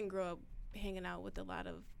experience, I didn't grow up hanging out with a lot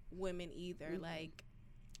of women either. Like,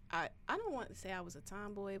 I don't want to say I was a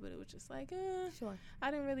tomboy, but it was just like,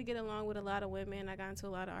 I didn't really get along with a lot of women. I got into a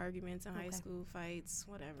lot of arguments in high school, fights,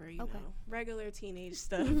 whatever, you know, regular teenage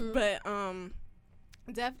stuff. But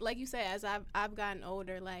like you said, as I've gotten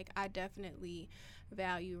older, like, I definitely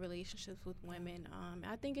value relationships with women.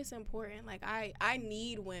 I think it's important. Like, I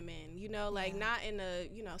need women, like, not in a,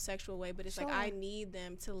 sexual way, but it's like, I need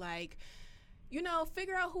them to, like,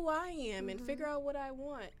 figure out who I am and figure out what I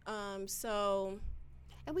want.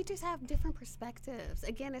 And we just have different perspectives.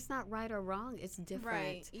 Again, it's not right or wrong. It's different.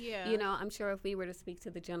 Right, yeah. I'm sure if we were to speak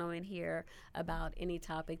to the gentleman here about any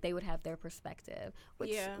topic, they would have their perspective,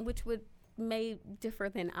 which may differ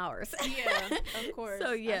than ours. Yeah, of course.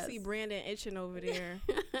 So, yes. I see Brandon itching over there.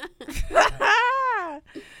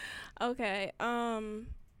 Okay.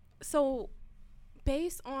 So,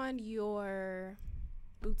 based on your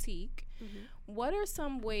boutique, what are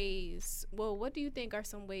some ways, what do you think are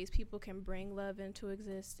some ways people can bring love into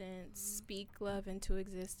existence, speak love into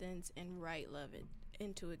existence, and write love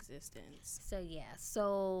into existence?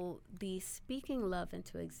 So the speaking love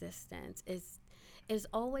into existence is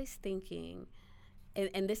always thinking,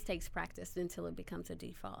 and this takes practice until it becomes a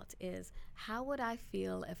default, is how would I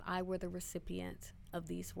feel if I were the recipient of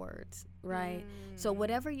these words, right? So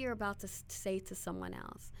whatever you're about to say to someone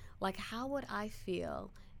else, like, how would I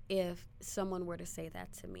feel if someone were to say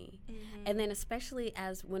that to me? And then especially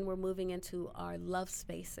as when we're moving into our love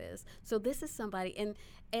spaces. So this is somebody,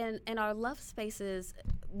 and our love spaces,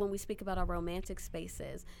 when we speak about our romantic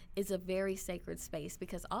spaces, is a very sacred space,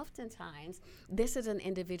 because oftentimes this is an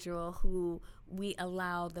individual who we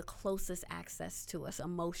allow the closest access to us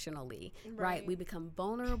emotionally, right? We become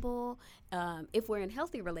vulnerable. If we're in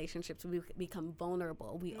healthy relationships, we become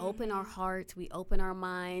vulnerable. We open our hearts, we open our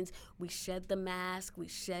minds, we shed the mask, we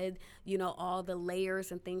shed, all the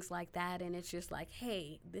layers and things like that. And it's just like,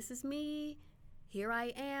 hey, this is me. Here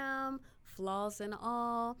I am, flaws and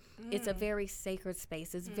all. It's a very sacred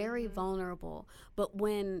space. It's very vulnerable. But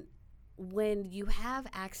when you have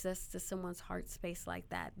access to someone's heart space like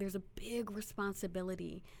that, there's a big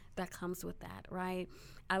responsibility that comes with that, right?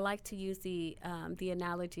 I like to use the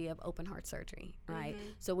analogy of open heart surgery, right?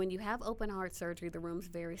 So when you have open heart surgery, the room's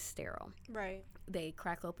very sterile. Right. They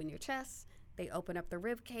crack open your chest. They open up the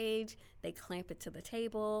rib cage, they clamp it to the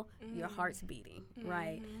table, your heart's beating,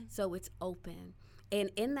 right? So it's open.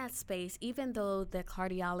 And in that space, even though the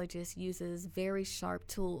cardiologist uses very sharp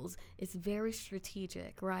tools, it's very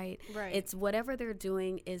strategic, right? It's whatever they're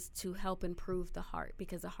doing is to help improve the heart,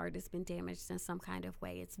 because the heart has been damaged in some kind of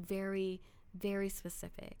way. It's very, very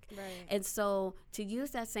specific. And so to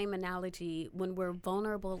use that same analogy, when we're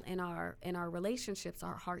vulnerable in our relationships,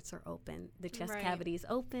 our hearts are open, the chest cavity is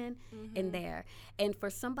open in there. And for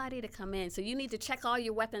somebody to come in, so you need to check all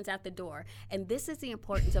your weapons at the door. And this is the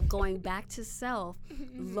importance of going back to self,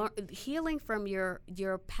 healing from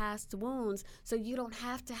your past wounds, so you don't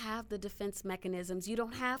have to have the defense mechanisms. You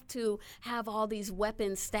don't have to have all these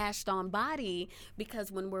weapons stashed on body,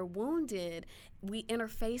 because when we're wounded, we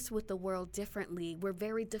interface with the world differently. We're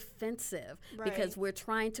very defensive because we're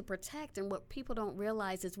trying to protect. And what people don't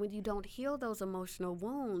realize is when you don't heal those emotional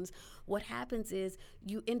wounds, what happens is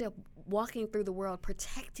you end up walking through the world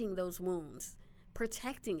protecting those wounds,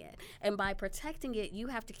 protecting it. And by protecting it, you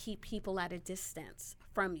have to keep people at a distance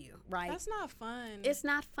from you, right? That's not fun. It's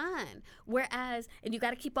not fun. Whereas, and you got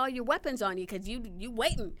to keep all your weapons on you because you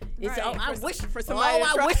waiting. It's, Right. I For- wish for somebody to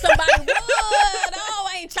I try- wish somebody would. Oh,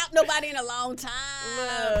 I ain't chopped nobody in a long time.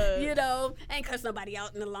 Look. You know, ain't cussed nobody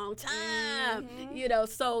out in a long time. Mhm. You know,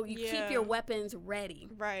 so you Yeah. keep your weapons ready.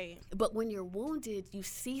 Right. But when you're wounded, you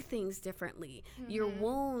see things differently. Your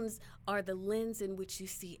wounds are the lens in which you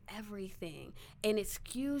see everything, and it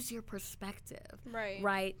skews your perspective. Right.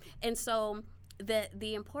 Right. And so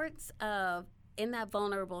the importance of in that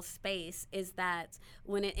vulnerable space is that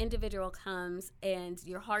when an individual comes and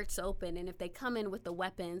your heart's open, and if they come in with the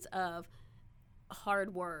weapons of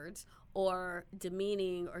hard words or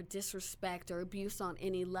demeaning or disrespect or abuse on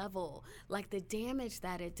any level, like the damage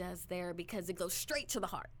that it does there, because it goes straight to the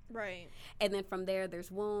heart. Right. And then from there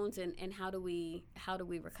there's wounds, and how do we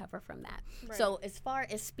recover from that? Right. So as far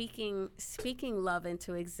as speaking love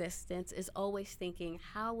into existence is always thinking,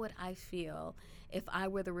 how would I feel if I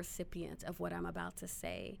were the recipient of what I'm about to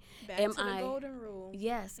say? Back to the golden rule.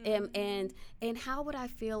 Yes, and how would I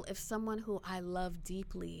feel if someone who I love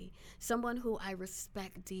deeply, someone who I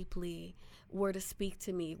respect deeply, were to speak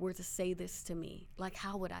to me, were to say this to me? Like,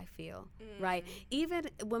 how would I feel, right? Even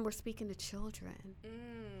when we're speaking to children,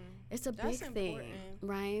 it's a That's big thing, important.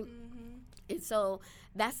 right? Mm-hmm. And so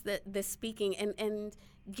that's the speaking and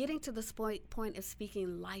getting to this point of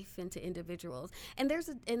speaking life into individuals. And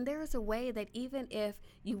there's a way that even if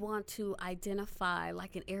you want to identify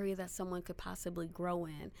like an area that someone could possibly grow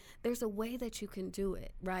in, there's a way that you can do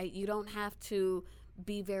it, right? You don't have to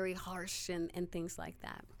be very harsh and things like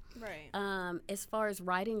that. Right. As far as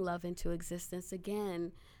writing love into existence,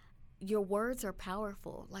 again, your words are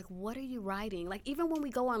powerful. Like, what are you writing? Like, even when we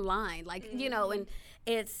go online, like, you know, and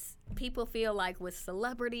it's, people feel like with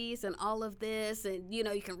celebrities and all of this, and, you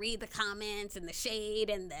know, you can read the comments and the shade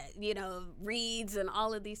and the, you know, reads and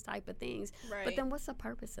all of these type of things. Right. But then what's the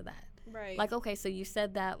purpose of that? Right. Like, okay, so you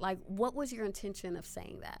said that, like, what was your intention of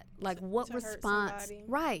saying that? Like, what to hurt response? somebody.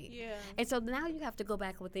 Right. Yeah. And so now you have to go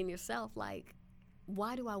back within yourself, like,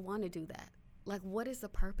 why do I want to do that? Like, what is the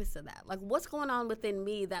purpose of that? Like, what's going on within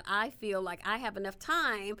me that I feel like I have enough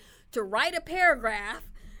time to write a paragraph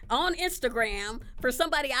on Instagram for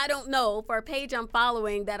somebody I don't know, for a page I'm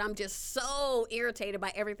following, that I'm just so irritated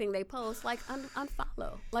by everything they post? Like,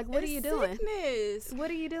 unfollow. Like, what are you doing? Sickness.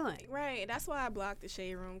 What are you doing? Right. That's why I blocked the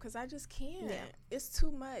Shade Room, because I just can't. Yeah. It's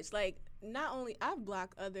too much. Like, not only I've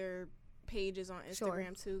blocked other pages on Sure.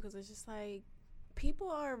 Instagram too, because it's just like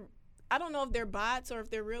people are. I don't know if they're bots or if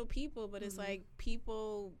they're real people, but it's like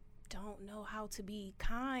people don't know how to be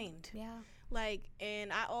kind. Yeah. Like,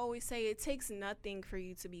 and I always say it takes nothing for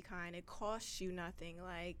you to be kind. It costs you nothing.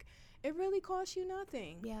 Like, it really costs you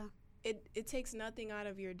nothing. Yeah. It takes nothing out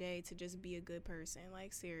of your day to just be a good person.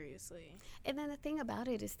 Like, seriously. And then the thing about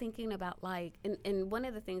it is thinking about, like, and one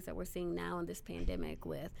of the things that we're seeing now in this pandemic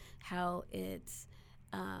with how it's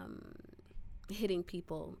hitting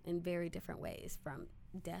people in very different ways, from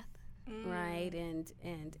death, right,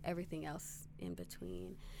 and everything else in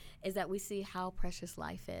between, is that we see how precious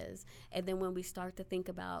life is. And then when we start to think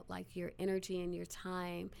about, like, your energy and your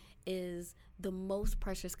time is the most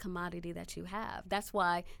precious commodity that you have. That's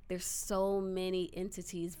why there's so many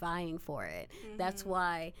entities vying for it. That's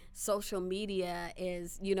why social media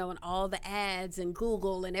is, you know, and all the ads and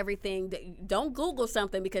Google and everything. Don't Google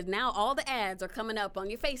something, because now all the ads are coming up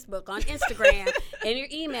on your Facebook, on Instagram, and your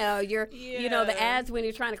email. You know, the ads when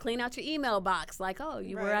you're trying to clean out your email box, like, oh,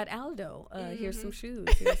 you were Right. at Aldo. Here's some shoes.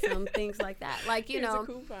 Here's some things like that. Like, you Here's a know,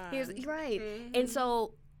 coupon. right. And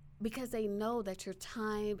so, because they know that your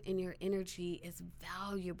time and your energy is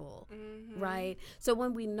valuable, right? So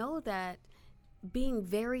when we know that, being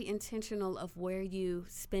very intentional of where you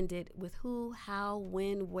spend it, with who, how,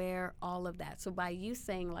 when, where, all of that. So by you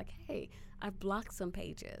saying, like, hey, I've blocked some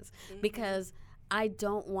pages because I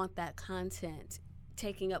don't want that content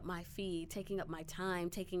taking up my feed, taking up my time,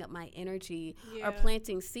 taking up my energy, or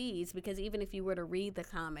planting seeds. Because even if you were to read the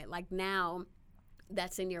comment, like, now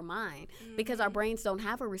that's in your mind, because our brains don't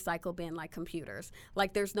have a recycle bin like computers.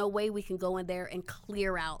 Like, there's no way we can go in there and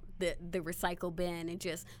clear out the recycle bin, and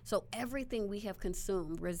just, so everything we have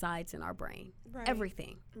consumed resides in our brain. Right.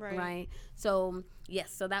 Everything. Right. So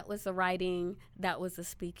yes, so that was the writing, that was the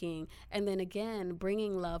speaking. And then again,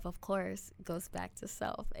 bringing love, of course, goes back to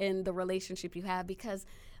self and the relationship you have, because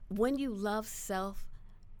when you love self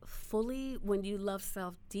fully, when you love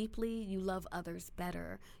self deeply, you love others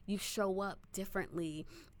better. You show up differently.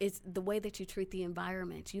 It's the way that you treat the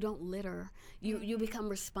environment. You don't litter. You become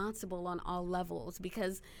responsible on all levels,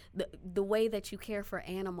 because the way that you care for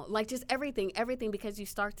animals, like just everything, because you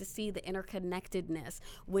start to see the interconnectedness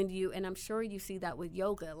when you, and I'm sure you see that with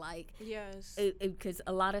yoga, like, Yes. because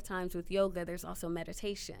a lot of times with yoga, there's also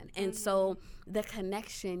meditation. And so the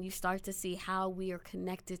connection, you start to see how we are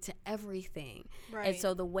connected to everything. Right. And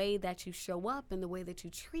so the way that you show up and the way that you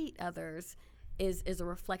treat others is a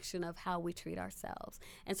reflection of how we treat ourselves.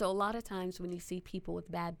 And so a lot of times when you see people with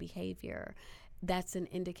bad behavior, that's an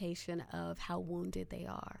indication of how wounded they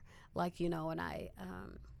are. Like, you know, and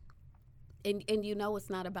and you know, it's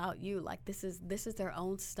not about you. Like, this is their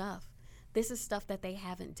own stuff. This is stuff that they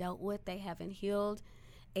haven't dealt with, they haven't healed.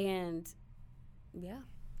 And yeah.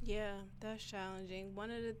 Yeah, that's challenging. One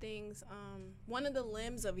of the things, one of the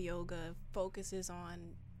limbs of yoga focuses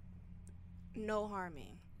on no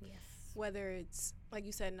harming. Yes. Whether it's, like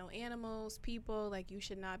you said, no animals, people, like you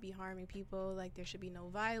should not be harming people, like there should be no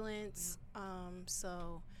violence.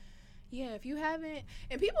 So, yeah, if you haven't,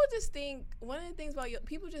 and people just think, one of the things about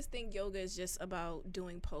people just think yoga is just about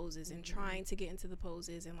doing poses and trying to get into the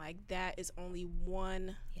poses, and like that is only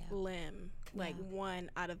one limb, like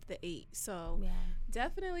one out of the 8. So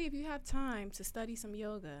definitely, if you have time to study some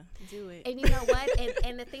yoga, do it. And you know what?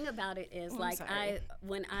 and the thing about it is, I'm like, sorry.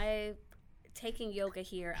 when I taking yoga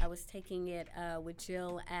here, I was taking it with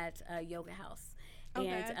Jill at Yoga House. Okay,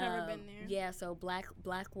 And, I've never been there. Yeah, so black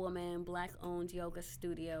woman, black owned yoga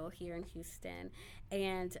studio here in Houston,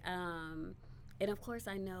 and of course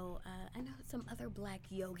I know some other black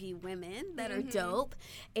yogi women that are dope,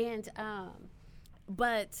 and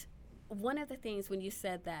but one of the things when you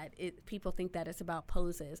said that people think that it's about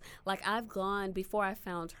poses, like I've gone, before I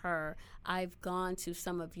found her, I've gone to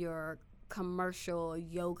some of your commercial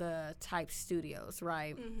yoga type studios,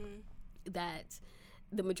 right? That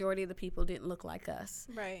the majority of the people didn't look like us,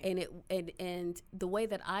 Right. and the way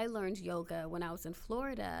that I learned yoga when I was in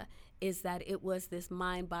Florida is that it was this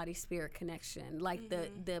mind, body, spirit connection. Like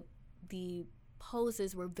the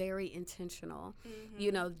poses were very intentional.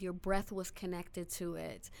 You know, your breath was connected to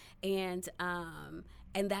it, and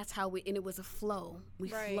that's how and it was a flow. We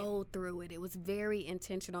flowed through it. It was very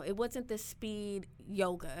intentional. It wasn't the speed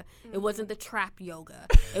yoga. It wasn't the trap yoga.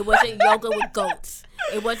 It wasn't yoga with goats.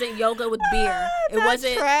 It wasn't yoga with beer.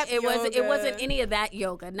 It wasn't any of that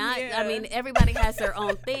yoga. I mean, everybody has their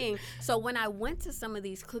own thing. So when I went to some of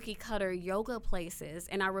these cookie cutter yoga places,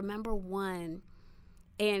 and I remember one,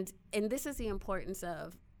 and this is the importance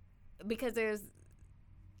of, because there's,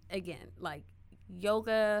 again, like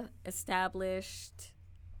yoga established,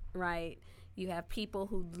 right? You have people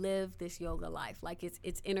who live this yoga life, like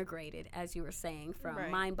it's integrated, as you were saying,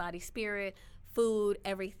 from mind, body, spirit, food,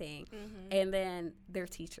 everything. And then they're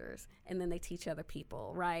teachers, and then they teach other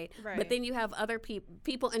people, right? But then you have other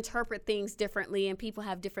people interpret things differently, and people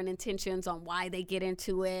have different intentions on why they get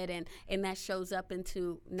into it, and that shows up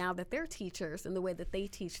into now that they're teachers and the way that they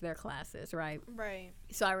teach their classes, right? Right.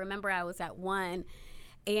 So I remember I was at one,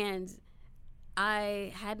 and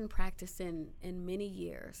I hadn't practiced in many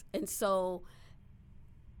years. And so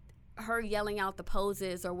her yelling out the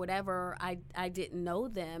poses or whatever, I didn't know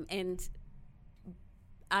them. And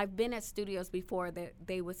I've been at studios before that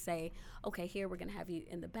they would say, okay, here we're going to have you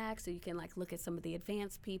in the back so you can like look at some of the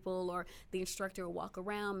advanced people, or the instructor will walk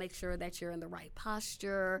around, make sure that you're in the right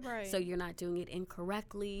posture, so you're not doing it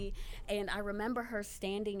incorrectly. And I remember her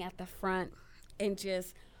standing at the front and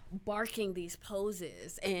just barking these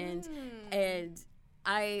poses, and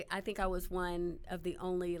I think I was one of the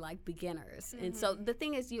only like beginners. And so the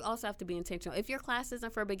thing is, you also have to be intentional. If your class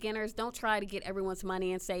isn't for beginners, don't try to get everyone's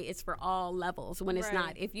money and say it's for all levels when it's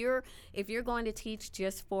not. If you're going to teach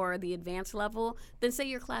just for the advanced level, then say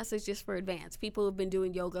your class is just for advanced people who've been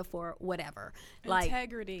doing yoga for whatever.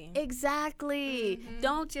 Integrity. Like, exactly.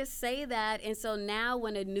 Don't just say that. And so now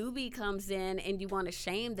when a newbie comes in and you want to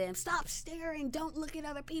shame them, stop staring, don't look at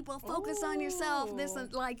other people, focus on yourself. This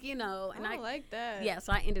is like, you know, and I like that. Yeah,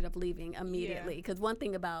 so I ended up leaving immediately, because one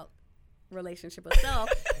thing about relationship with self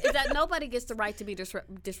is that nobody gets the right to be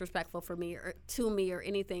disrespectful for me or to me or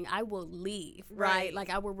anything. I will leave, right? Like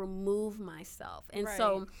I will remove myself. And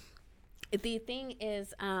so the thing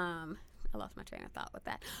is, I lost my train of thought with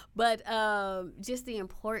that, but just the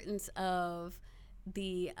importance of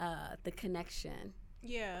the connection.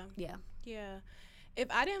 Yeah. If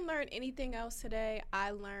I didn't learn anything else today,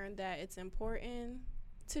 I learned that it's important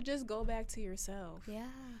to just go back to yourself. Yeah.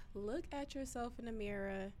 Look at yourself in the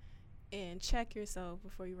mirror and check yourself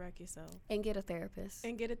before you wreck yourself. And get a therapist.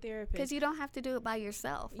 And get a therapist. Because you don't have to do it by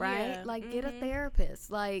yourself, right? Yeah. Like, get a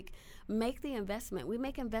therapist. Like, make the investment. We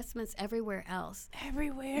make investments everywhere else.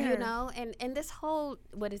 Everywhere. You know, and this whole,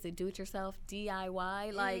 what is it, do it yourself,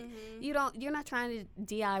 DIY, like, you're not trying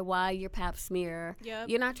to DIY your pap smear. Yep.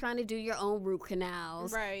 You're not trying to do your own root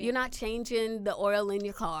canals. Right. You're not changing the oil in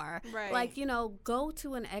your car. Right. Like, you know, go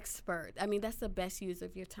to an expert. I mean, that's the best use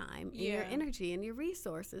of your time and your energy and your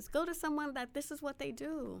resources. Go to someone that this is what they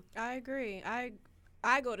do. I agree.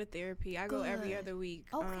 I go to therapy. I go every Good. other week.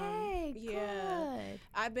 Okay, good.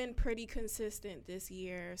 I've been pretty consistent this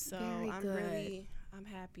year, so Very good. I'm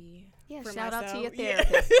happy. Yeah, for shout out to myself. your Yeah.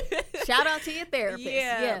 therapist. Shout out to your therapist.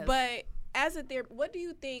 Yeah, Yes. but as a therapist, what do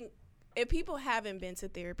you think, if people haven't been to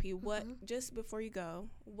therapy, what, just before you go,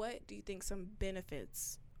 what do you think some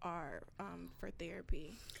benefits are for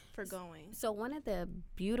therapy, for going? So one of the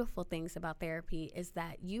beautiful things about therapy is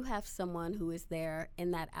that you have someone who is there in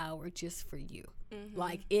that hour just for you.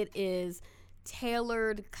 Like, it is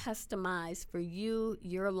tailored, customized for you,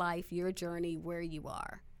 your life, your journey, where you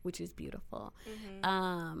are, which is beautiful.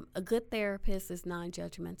 A good therapist is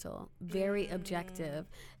non-judgmental, very objective.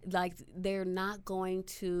 Like, they're not going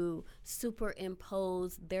to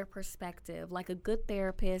superimpose their perspective. Like, a good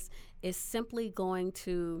therapist is simply going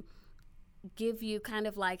to give you kind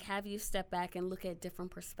of like, have you step back and look at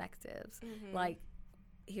different perspectives. Like,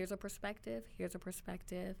 here's a perspective,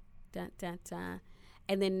 dun, dun, dun.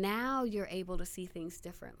 And then now you're able to see things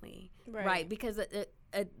differently, right? Because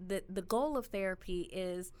the goal of therapy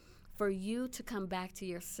is for you to come back to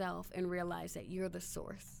yourself and realize that you're the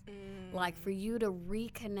source. Like, for you to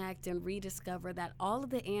reconnect and rediscover that all of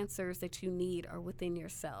the answers that you need are within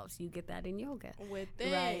yourselves. You get that in yoga.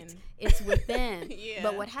 Within. Right. It's within. Yeah.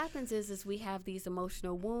 But what happens is we have these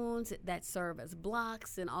emotional wounds that serve as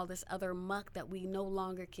blocks and all this other muck that we no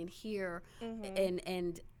longer can hear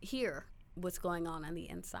and hear what's going on the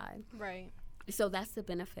inside. Right. So that's the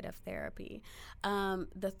benefit of therapy.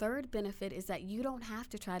 The third benefit is that you don't have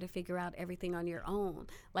to try to figure out everything on your own.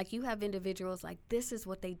 Like, you have individuals, like, this is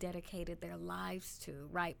what they dedicated their lives to,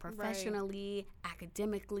 right? Professionally,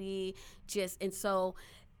 academically, and so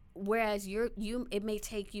whereas it may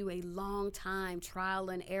take you a long time, trial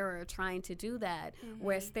and error, trying to do that,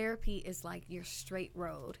 whereas therapy is like your straight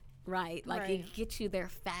road. Right? Like, it gets you there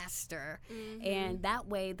faster. And that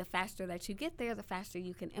way, the faster that you get there, the faster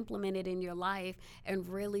you can implement it in your life and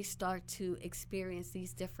really start to experience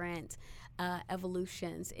these different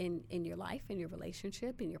evolutions in your life, in your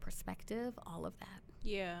relationship, in your perspective, all of that.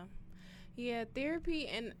 Yeah. Yeah, therapy,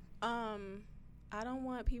 and I don't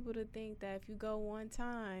want people to think that if you go one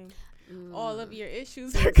time, all of your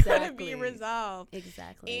issues are going to be resolved.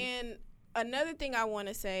 Exactly. And another thing I want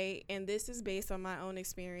to say, and this is based on my own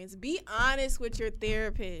experience, be honest with your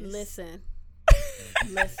therapist. Listen.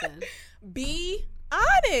 Be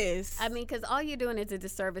honest. I mean, because all you're doing is a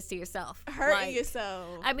disservice to yourself. Hurting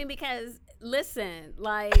yourself. I mean, because, listen,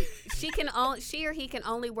 like, she or he can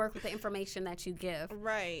only work with the information that you give.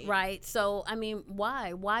 Right. Right? So, I mean,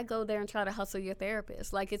 why? Why go there and try to hustle your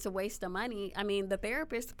therapist? Like, it's a waste of money. I mean, the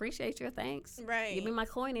therapist appreciates your thanks. Right. Give me my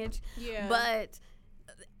coinage. Yeah. But...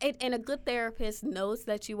 And a good therapist knows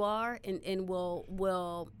that you are and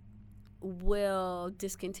will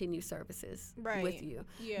discontinue services with you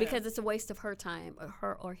because it's a waste of her time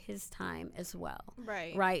or his time as well.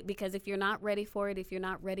 Right? Because if you're not ready for it, if you're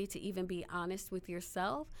not ready to even be honest with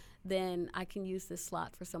yourself, then I can use this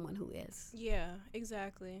slot for someone who is. Yeah,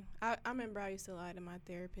 exactly. I remember I used to lie to my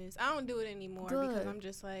therapist. I don't do it anymore because I'm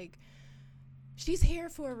just like, she's here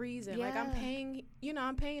for a reason. Yeah. Like, I'm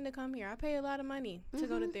paying to come here. I pay a lot of money to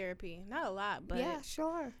go to therapy. Not a lot, but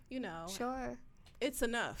sure. It's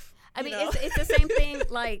enough. I mean, it's the same thing.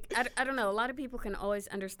 Like, I don't know. A lot of people can always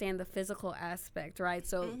understand the physical aspect, right?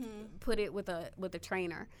 So put it with a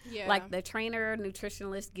trainer. Yeah. Like, the trainer,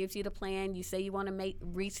 nutritionalist gives you the plan. You say you want to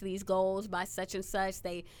reach these goals by such and such.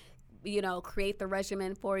 They, create the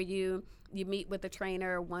regimen for you. You meet with the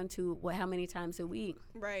trainer how many times a week?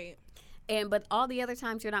 Right. But all the other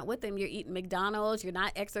times you're not with them, you're eating McDonald's, you're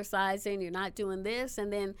not exercising, you're not doing this,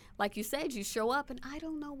 and then, like you said, you show up and I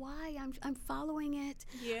don't know why I'm following it.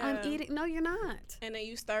 Yeah. I'm eating. No, you're not. And then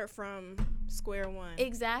you start from square one.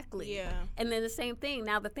 Exactly. Yeah. And then the same thing.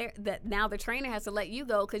 Now now the trainer has to let you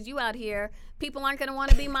go because you out here, people aren't going to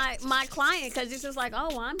want to be my client because it's just like, oh,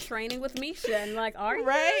 well, I'm training with Misha, and like, are you?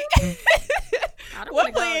 Right. I don't What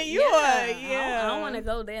wanna plan go, you on? Yeah. I don't want to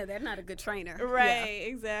go there. They're not a good trainer. Right,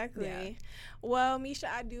 exactly. Yeah. Well,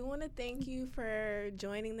 Misha, I do want to thank you for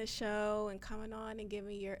joining the show and coming on and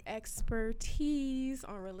giving your expertise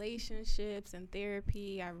on relationships and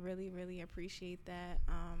therapy. I really, really appreciate that.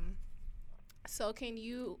 So can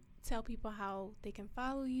you tell people how they can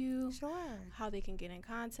follow you? Sure. How they can get in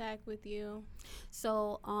contact with you?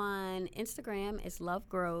 So on Instagram, it's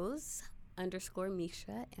lovegrows_Misha,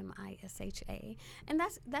 MISHA. And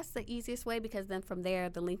that's the easiest way, because then from there,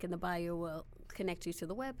 the link in the bio will connect you to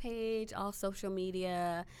the webpage, all social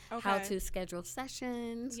media, how Okay. to schedule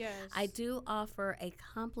sessions. Yes. I do offer a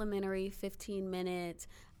complimentary 15-minute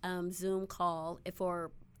Zoom call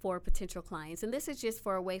for potential clients. And this is just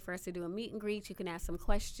for a way for us to do a meet and greet. You can ask some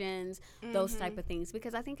questions, those type of things,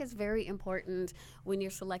 because I think it's very important when you're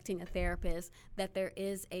selecting a therapist that there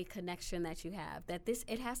is a connection that you have, that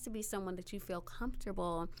it has to be someone that you feel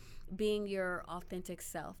comfortable being your authentic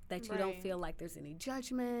self, that you don't Right. feel like there's any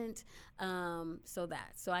judgment. So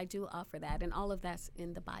I do offer that, and all of that's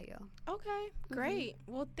in the bio. Okay, great.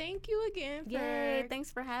 Well, thank you again for Yay, thanks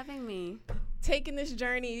for having me. taking this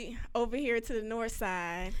journey over here to the north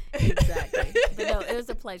side. Exactly. But no, it was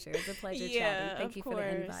a pleasure. It was a pleasure chatting. Thank of you course. for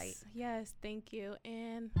the invite. Yes, thank you.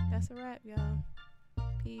 And that's a wrap, y'all.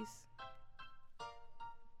 Peace.